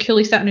officer would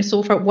coolly sit on his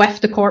sofa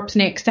with the corpse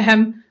next to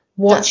him,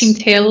 watching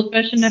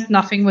television if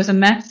nothing was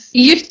amiss.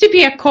 He used to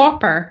be a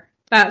copper.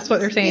 That's what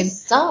they're saying.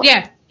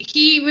 Yeah.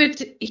 He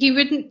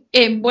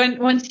wouldn't,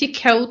 once he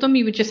killed them,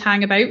 he would just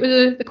hang about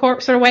with the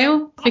corpse for a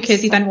while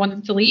because he didn't want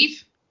them to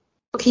leave.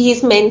 Okay,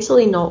 he's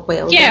mentally not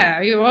well.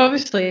 Yeah, he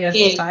obviously is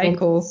a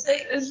psycho.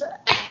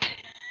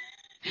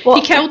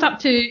 He killed up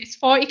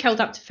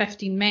to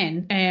 15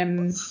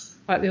 men,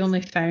 but they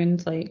only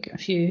found like a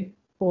few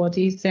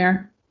bodies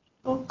there.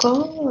 Oh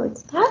God,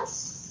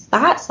 that's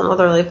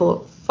another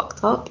level of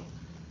fucked up.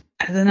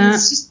 Isn't it?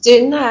 He's just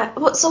doing that.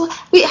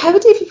 Wait, how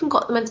would he have even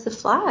got them into the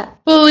flat?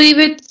 Well, he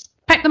would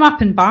pick them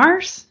up in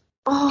bars.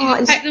 Oh,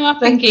 and pick them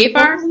up in gay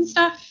bars and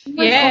stuff.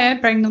 Yeah,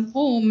 bring them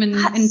home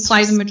and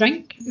supply them a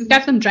drink.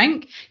 Give them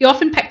drink. He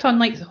often picked on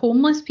like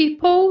homeless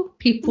people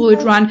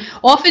who'd run,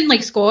 often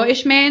like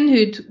Scottish men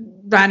who'd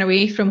ran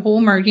away from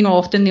home, or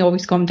often they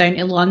always come down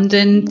to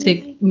London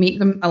to make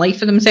them a life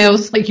for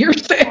themselves, like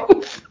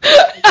yourself.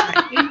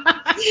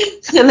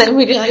 And then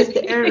we realised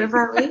the error of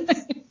our ways.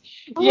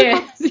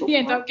 Yeah, he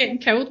ended up getting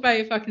killed by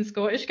a fucking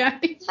Scottish guy.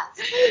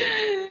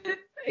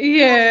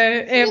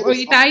 Yeah, well,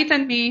 he died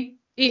in May.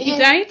 He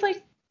died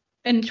like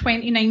in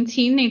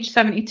 2019, aged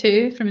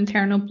 72, from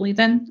internal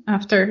bleeding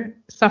after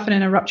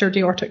suffering a ruptured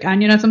aortic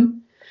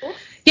aneurysm.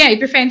 Yeah, he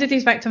befriended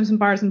his victims in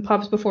bars and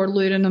pubs before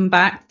luring them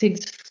back to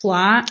his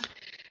flat.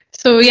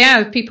 So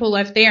yeah, people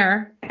live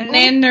there. And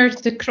then there's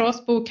the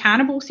crossbow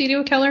cannibal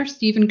serial killer,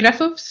 Stephen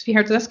Griffiths. Have you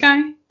heard of this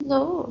guy?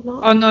 No.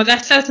 Oh no,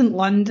 this isn't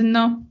London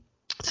though.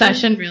 So I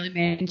shouldn't really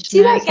mention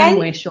see that guy?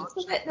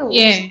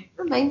 Yeah. It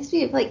reminds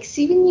me of like,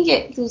 see when you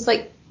get those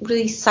like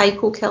really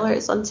psycho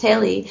killers on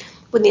telly,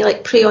 when they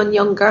like prey on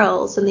young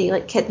girls and they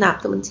like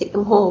kidnap them and take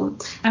them home,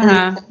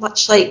 and they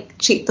much like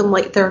treat them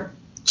like their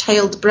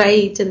child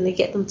bride, and they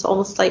get them to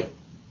almost like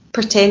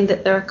pretend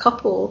that they're a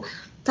couple.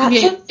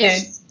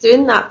 That's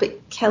doing that,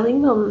 but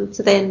killing them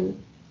to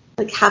then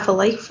like have a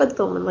life with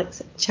them and like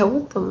chill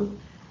with them.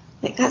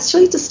 Like that's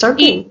really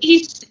disturbing.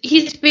 He's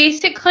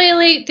basically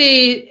like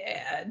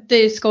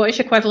the Scottish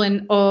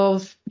equivalent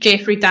of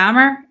Jeffrey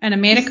Dahmer in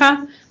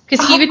America,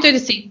 because he would do the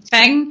same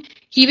thing.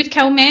 He would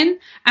kill men,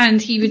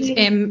 and he would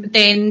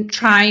then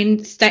try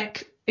and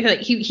stick. Like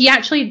he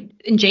actually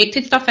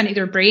injected stuff into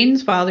their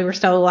brains while they were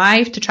still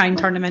alive to try and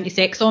turn them into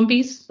sex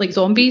zombies, so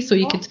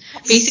you could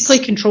basically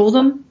control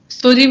them,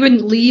 so they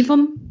wouldn't leave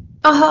them.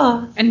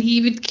 And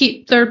he would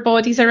keep their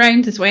bodies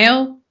around as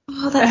well.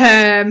 Oh,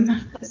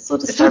 that's so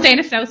disturbing. So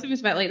Dennis Nelson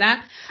was a bit like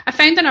that. I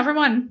found another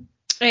one.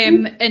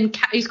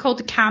 He's called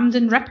the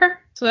Camden Ripper.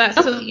 So that's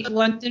a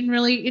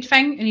London-related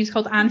thing, and he's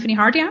called Anthony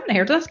Hardy. I haven't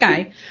heard of this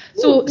guy.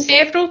 So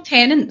several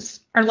tenants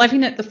are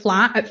living at the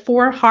flat at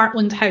 4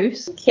 Heartland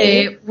House,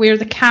 where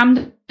the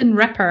Camden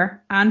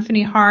Ripper,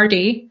 Anthony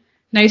Hardy,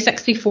 now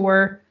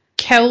 64,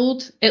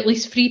 killed at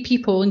least 3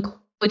 people,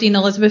 including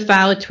Elizabeth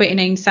Valid,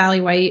 29,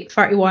 Sally White,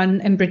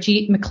 31, and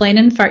Brigitte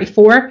McLennan,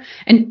 34.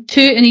 And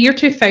in the year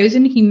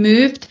 2000, he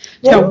moved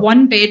to a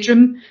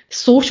 1-bedroom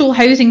social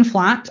housing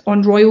flat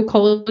on Royal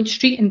College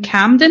Street in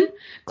Camden,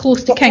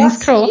 close to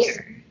King's Cross.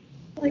 Year?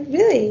 Like,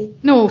 really?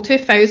 No,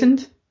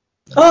 2000.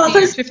 Oh, I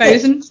thought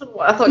 2000.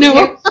 I thought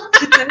no.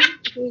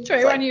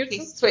 21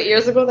 years. 20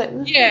 years ago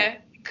then. Yeah.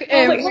 How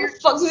the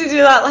fuck did he do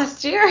that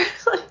last year?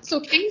 So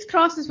King's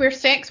Cross is where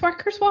sex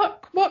workers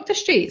walk the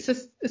streets.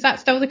 Is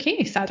that still the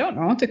case? I don't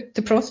know.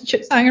 Do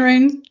prostitutes hang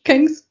around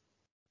King's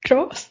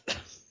Cross?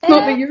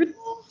 Not that you would.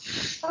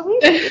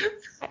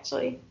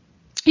 Actually.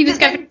 He was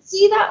given.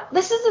 See that?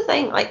 This is the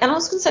thing. Like, I know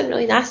it's going to sound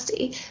really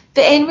nasty,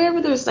 but anywhere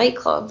where there's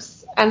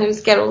nightclubs and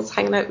there's girls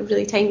hanging out with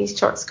really tiny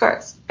short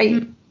skirts, are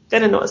you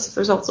going to notice if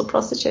there's also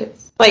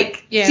prostitutes?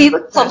 Like, see the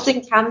clubs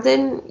in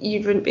Camden, you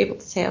wouldn't be able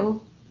to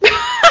tell.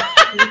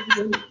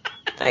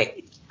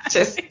 Like,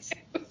 just.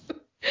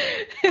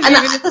 And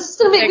this is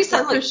going to make me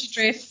sound like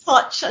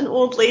such an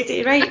old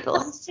lady, right? But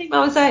last time I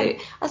was out,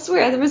 I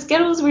swear, there was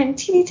girls wearing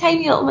teeny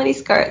tiny little mini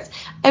skirts.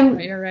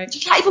 Right.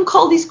 You can't even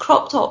call these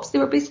crop tops. They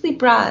were basically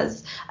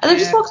bras. And they're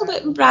just walking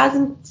about in bras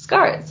and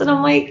skirts. And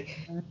I'm like,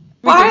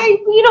 why are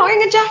you not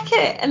wearing a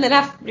jacket? And then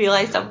I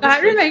realised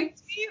that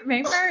reminds me,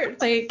 remember,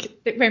 like,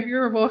 when we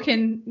were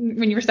walking,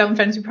 when you were still in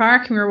Finsbury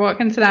Park, and we were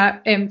walking to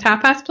that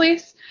tapas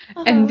place,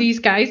 and these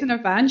guys in a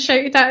van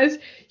shouted at us,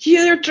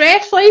 "You're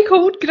dressed like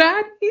old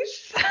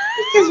grannies."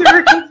 Because we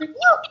were covering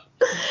up.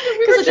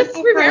 Because I just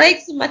have my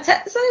legs and my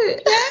tits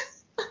out.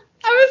 Yeah.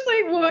 I was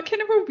like, what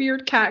kind of a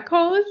weird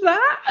catcall is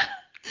that?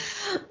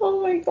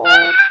 Oh my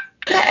god.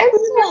 That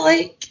is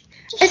like...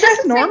 It's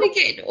just normal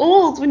getting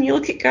old when you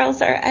look at girls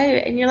that are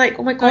out and you're like,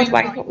 oh my god,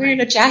 why are you not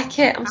wearing a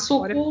jacket? I'm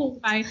so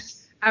cold.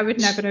 I would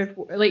never have,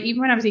 like,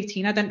 even when I was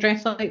 18, I didn't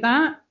dress like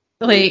that.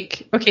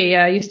 Like, okay,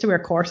 yeah, I used to wear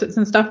corsets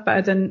and stuff,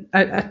 but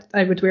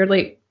I would wear,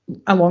 like,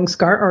 a long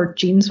skirt or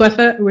jeans with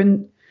it.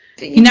 You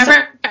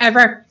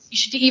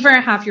should either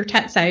have your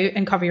tits out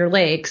and cover your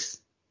legs,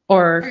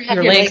 or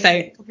your legs out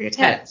and cover your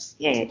tits.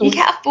 Yeah, you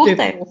can't have both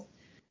out.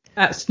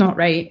 That's not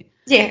right.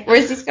 Yeah,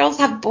 whereas these girls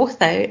have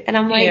both out, and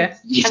I'm like, I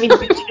mean,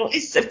 did you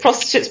notice if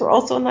prostitutes were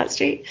also on that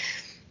street?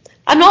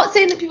 I'm not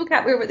saying that people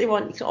can't wear what they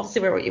want. You can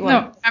also wear what you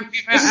want. No,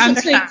 I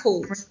understand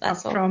cold,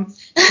 that's all. From.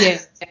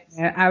 Yeah,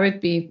 I would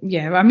be.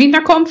 Yeah, I mean,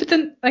 they're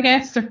confident, I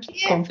guess. They're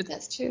confident.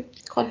 That's true.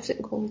 Confident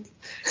and cold.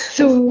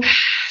 So,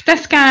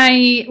 this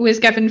guy was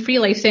given 3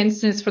 life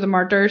sentences for the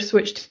murders,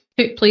 which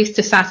took place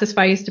to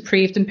satisfy his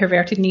depraved and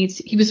perverted needs.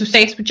 He was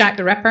obsessed with Jack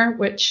the Ripper,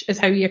 which is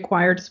how he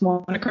acquired his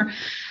moniker.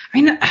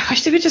 I mean, I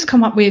wish they would just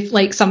come up with,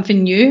 like,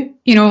 something new,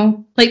 you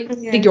know, like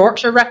the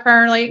Yorkshire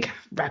Ripper, like,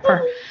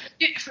 Ripper.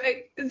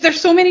 There's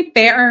so many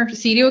better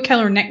serial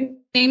killer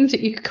nicknames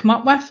that you could come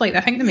up with. Like,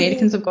 I think the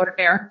Americans have got it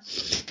better.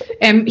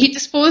 He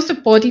disposed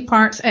of body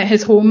parts at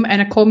his home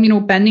in a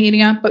communal bin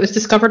area, but was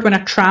discovered when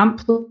a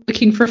tramp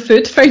looking for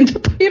food found a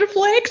pair of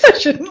legs. I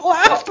shouldn't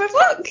laugh, but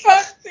for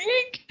God's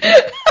sake.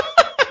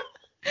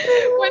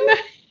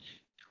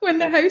 When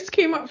the house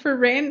came up for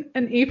rent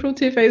in April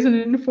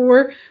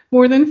 2004,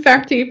 more than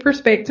 30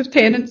 prospective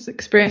tenants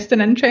expressed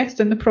an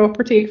interest in the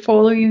property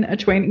following a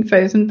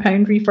 £20,000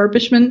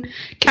 refurbishment.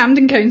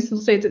 Camden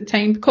Council said at the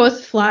time, because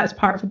the flat is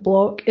part of a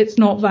block, it's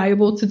not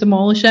viable to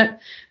demolish it.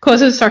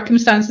 Because of the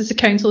circumstances, the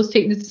council has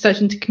taken the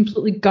decision to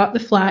completely gut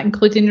the flat,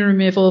 including the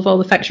removal of all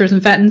the fixtures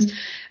and fittings.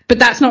 But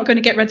that's not going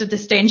to get rid of the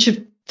stench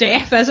of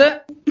death, is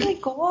it? Oh my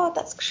god,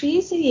 that's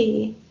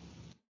crazy.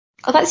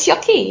 Oh, that's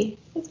yucky.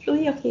 That's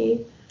really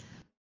yucky.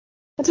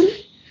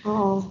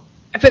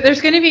 But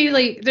there's going to be,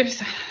 like,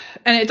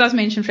 and it does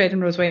mention Fred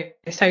and Rose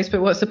West House, but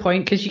what's the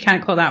point? Because you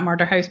can't call that a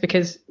murder house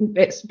because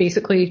it's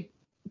basically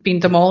been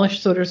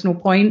demolished, so there's no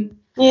point.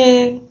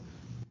 Yeah.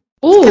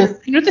 Oh,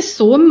 you know the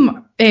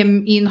Soam,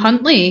 Ian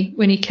Huntley,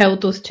 when he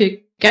killed those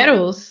 2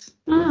 girls?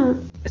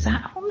 Is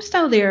that home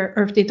still there,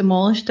 or have they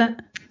demolished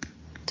it?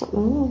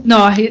 Don't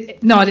know.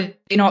 No,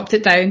 they knocked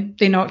it down.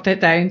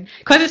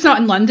 Because it's not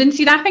in London.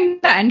 See, I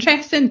think that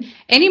interesting.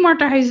 Any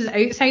murder houses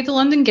outside of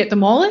London get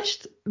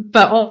demolished,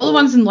 but all the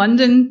ones in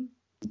London,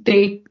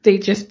 they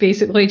just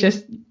basically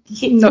just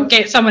not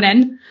get someone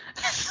in.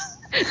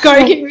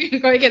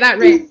 gotta get that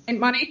rent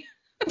money.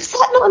 Was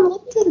that not in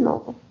London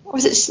though? Or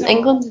was it just in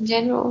England in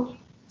general?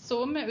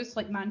 Soam, it was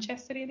like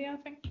Manchester area, I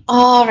think.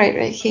 Oh, right,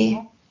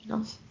 okay.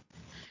 Enough.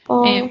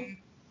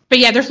 But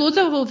yeah, there's loads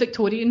of old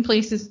Victorian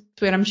places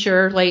where I'm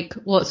sure, like,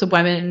 lots of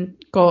women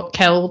got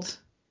killed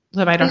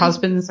by their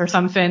husbands or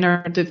something,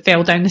 or they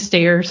fell down the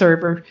stairs, or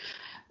were...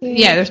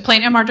 Yeah, there's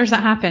plenty of murders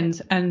that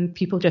happened, and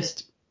people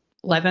just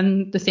live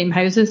in the same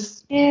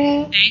houses.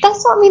 Yeah,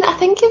 that's what I mean. I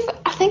think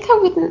I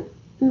wouldn't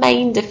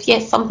mind if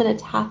something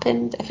had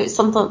happened. If it was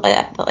something like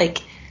that, but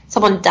like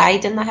someone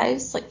died in the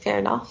house, like fair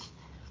enough.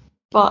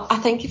 But I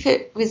think if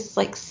it was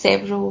like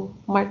several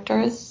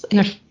murders,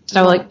 there's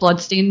still like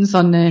bloodstains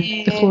on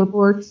the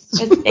floorboards.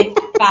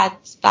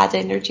 It's bad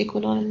energy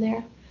going on in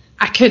there.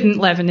 I couldn't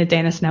live in the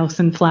Dennis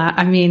Nelson flat.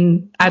 I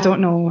mean, I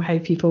don't know how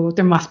people.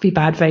 There must be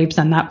bad vibes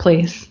in that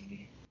place.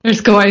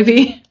 There's got to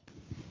be.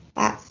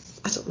 I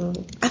don't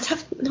know.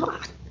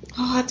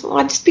 I don't know.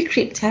 I'd just be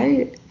creeped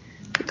out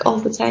like all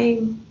the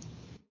time.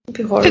 It'd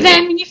be horrible. But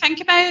then when you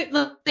think about,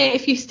 like,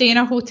 if you stay in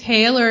a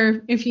hotel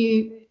or if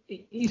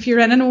you're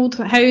in an old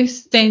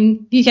house,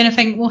 then you kind of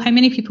think, well, how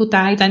many people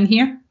died in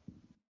here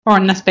or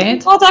in this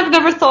bed? God, I've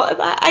never thought of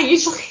that. I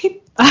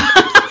usually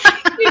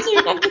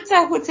when I go to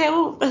a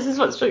hotel, this is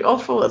what's really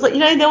awful. It's like,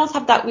 they always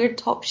have that weird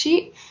top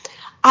sheet.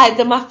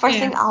 Then my first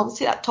thing, I always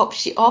take that top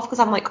sheet off because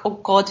I'm like, oh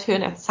God, who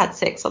on earth has had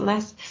sex on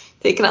this?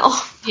 Taking it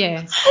off.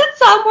 Yeah.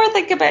 So I'm more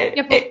thinking about it.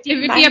 It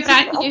would be a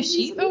brand new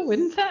sheet though,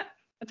 wouldn't it?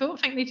 I don't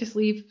think they just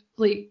leave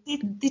like they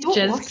don't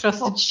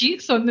jizz-crusted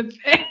sheets on the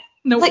bed.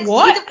 No, like,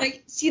 what?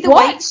 See the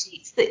white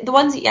sheets, the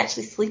ones that you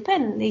actually sleep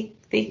in,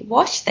 they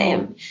wash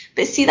them.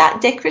 But see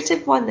that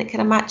decorative one that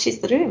kind of matches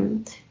the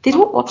room, they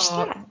don't wash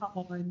that. Come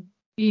on.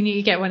 You need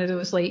to get one of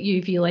those like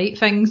UV light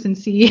things and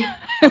see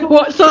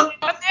what's on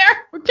there.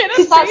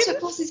 Because that's what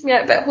grosses me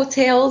out about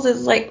hotels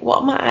is like,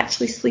 what am I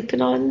actually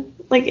sleeping on?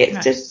 Like,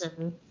 it's just,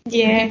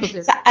 yeah.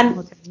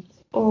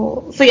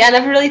 So yeah, I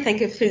never really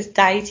think of who's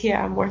died here.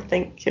 I more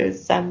think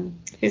who's done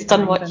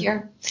what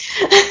here.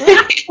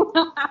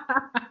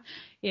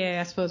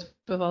 Yeah, I suppose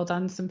we've all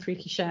done some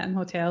freaky shit in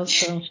hotels.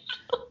 So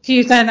if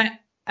you done it,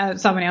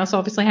 someone else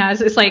obviously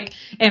has. It's like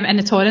in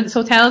the Torrance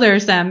Hotel,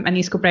 there's an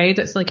East Kilbride.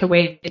 It's like a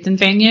wedding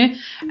venue,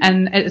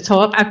 and at the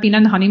top, I've been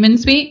in the honeymoon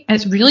suite. And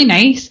it's really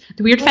nice.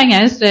 The weird thing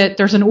is that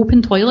there's an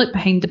open toilet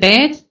behind the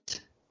bed.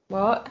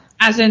 What?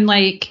 As in,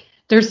 like,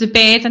 there's the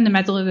bed in the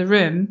middle of the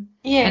room.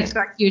 Yeah. And it's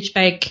got a huge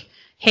big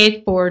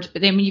headboard,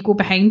 but then when you go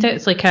behind it,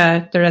 it's like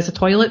there is a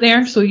toilet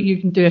there, so you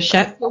can do a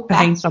shit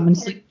behind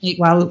someone's sleep.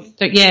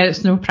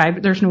 It's no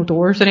private. There's no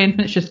doors or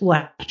anything. It's just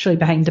literally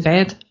behind the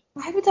bed.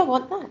 Why would I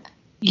want that?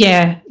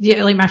 Yeah,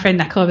 like my friend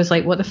Nicola was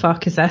like, what the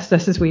fuck is this?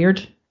 This is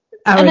weird.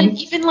 And then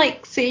even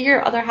like, say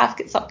your other half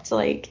gets up to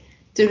like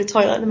do the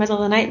toilet in the middle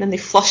of the night and then they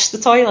flush the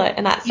toilet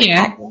and that's like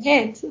at your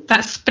head.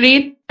 That's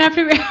spraying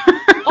everywhere.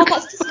 Oh,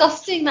 that's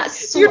disgusting.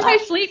 That's so you're trying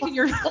to sleep and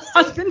your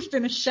husband's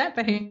doing a shit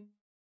behind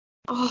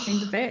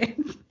the bed.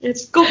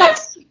 Just go back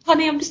to sleep,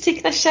 honey, I'm just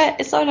taking a shit.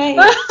 It's alright.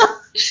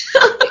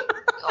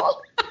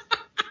 Oh,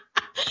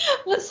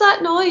 what's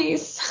that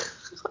noise?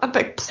 A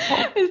big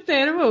plop. It's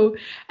terrible.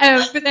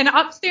 But then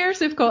upstairs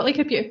they've got like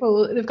a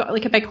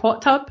big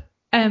hot tub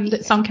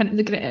that's sunk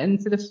into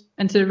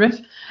the roof,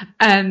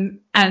 and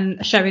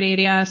a shower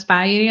area, spa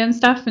area and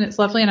stuff, and it's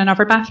lovely, and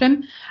another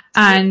bathroom.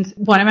 And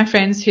one of my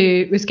friends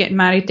who was getting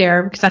married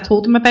there, because I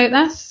told him about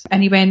this,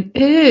 and he went,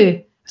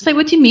 "Ew." I was like,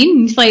 "What do you mean?"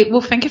 He's like,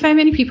 "Well, think of how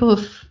many people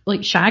have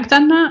like shagged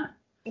in that."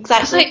 Exactly.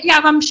 I was like, yeah,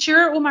 I'm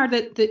sure, Omar,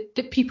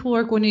 that people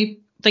are going to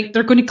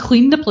they're going to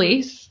clean the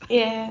place.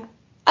 Yeah.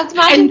 I'd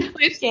imagine.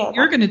 And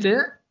you're going to do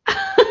it.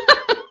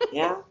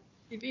 Yeah.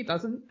 Maybe he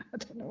doesn't. I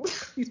don't know.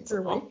 He's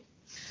poor white.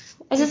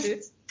 I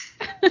just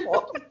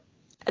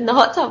in the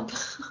hot tub.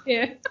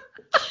 Yeah.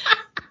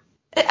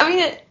 I mean,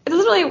 it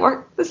doesn't really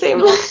work the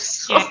same.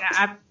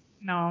 Yeah,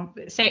 no.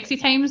 Sexy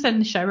times in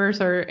the showers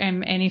or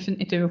anything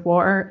to do with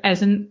water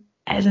isn't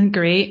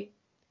great.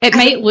 It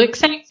might look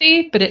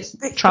sexy, but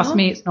trust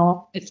me, it's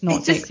not. It's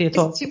not sexy at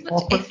all. It's too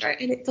much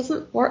effort, and it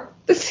doesn't work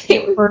the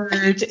same.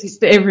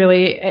 It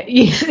really,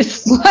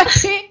 it's like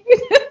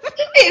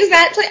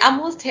exactly. I'm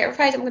almost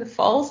terrified I'm going to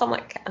fall, so I'm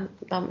like, I'm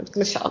going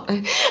to shut up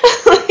now.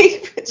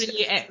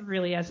 It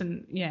really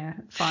isn't. Yeah,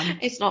 fun.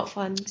 It's not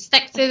fun.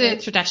 Stick to the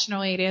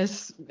traditional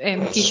areas.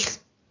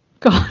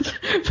 God,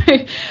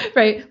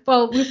 right.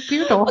 Well, we've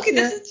veered off. Okay,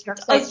 this is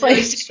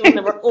just showing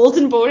that we're old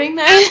and boring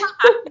now.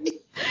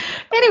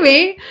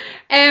 Anyway,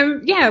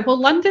 well,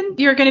 London,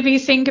 you're going to be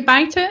saying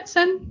goodbye to it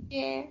soon?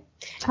 Yeah.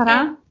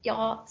 Ta-da.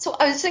 Yeah. So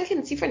I was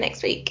thinking, see, for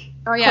next week.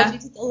 Oh, yeah. We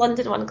did the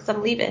London one because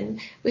I'm leaving.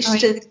 We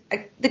should do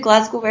the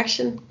Glasgow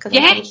version because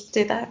I want to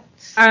do that.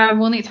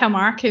 We'll need to tell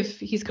Mark if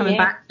he's coming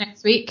back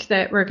next week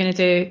that we're going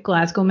to do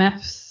Glasgow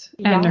myths.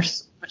 Yeah. And there's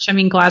so much. I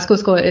mean,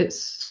 Glasgow's got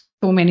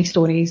so many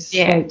stories.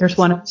 Yeah. Like, there's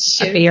one of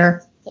a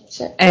bear.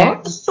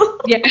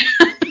 Yeah.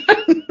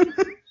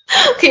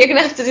 Okay, you're going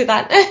to have to do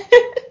that.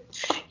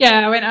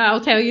 Yeah,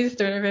 I'll tell you the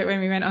story about when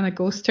we went on a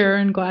ghost tour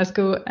in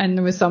Glasgow and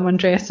there was someone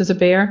dressed as a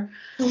bear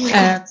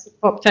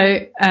popped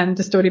out, and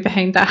the story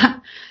behind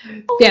that.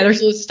 Yeah,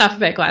 there's loads of stuff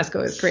about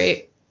Glasgow. It's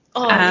great.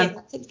 Oh, yeah,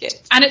 that's good.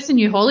 And it's a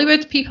new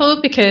Hollywood,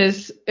 people,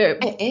 because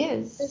it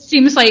is. It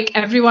seems like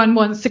everyone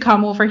wants to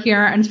come over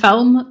here and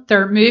film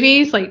their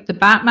movies, like the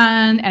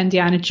Batman,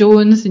 Indiana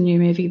Jones, the new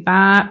movie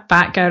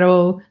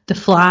Batgirl, The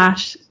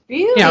Flash.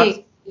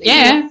 Really?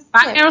 Yeah,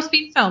 Batgirl's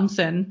being filmed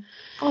soon.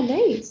 Oh,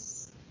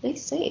 nice.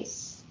 Nice.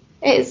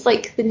 It's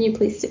like the new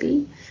place to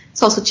be.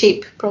 It's also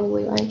cheap,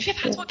 probably. I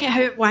don't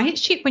get why it's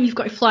cheap when you've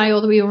got to fly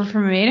all the way over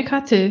from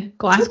America to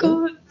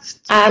Glasgow.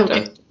 I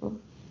don't know.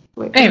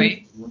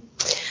 Anyway.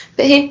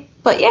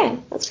 But yeah,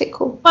 that's quite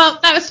cool. Well,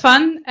 that was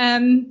fun.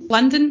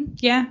 London,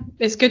 yeah,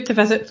 it's good to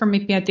visit for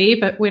maybe a day,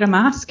 but wear a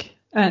mask.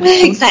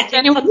 Exactly.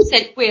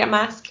 100% wear a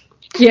mask.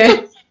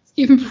 Yeah.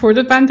 Even before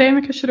the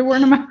pandemic, I should have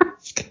worn a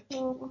mask.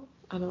 Oh,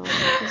 I know.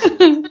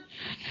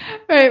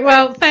 Right,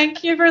 well,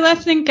 thank you for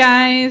listening,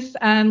 guys,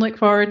 and look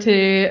forward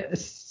to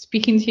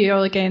speaking to you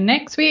all again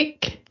next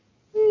week.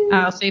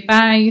 I'll say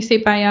bye. You say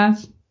bye,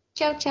 Yaz.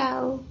 Ciao,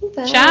 ciao.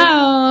 Bye.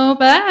 Ciao.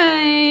 Bye.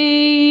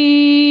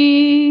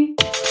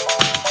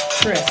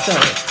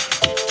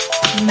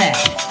 Crystal.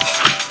 Meth.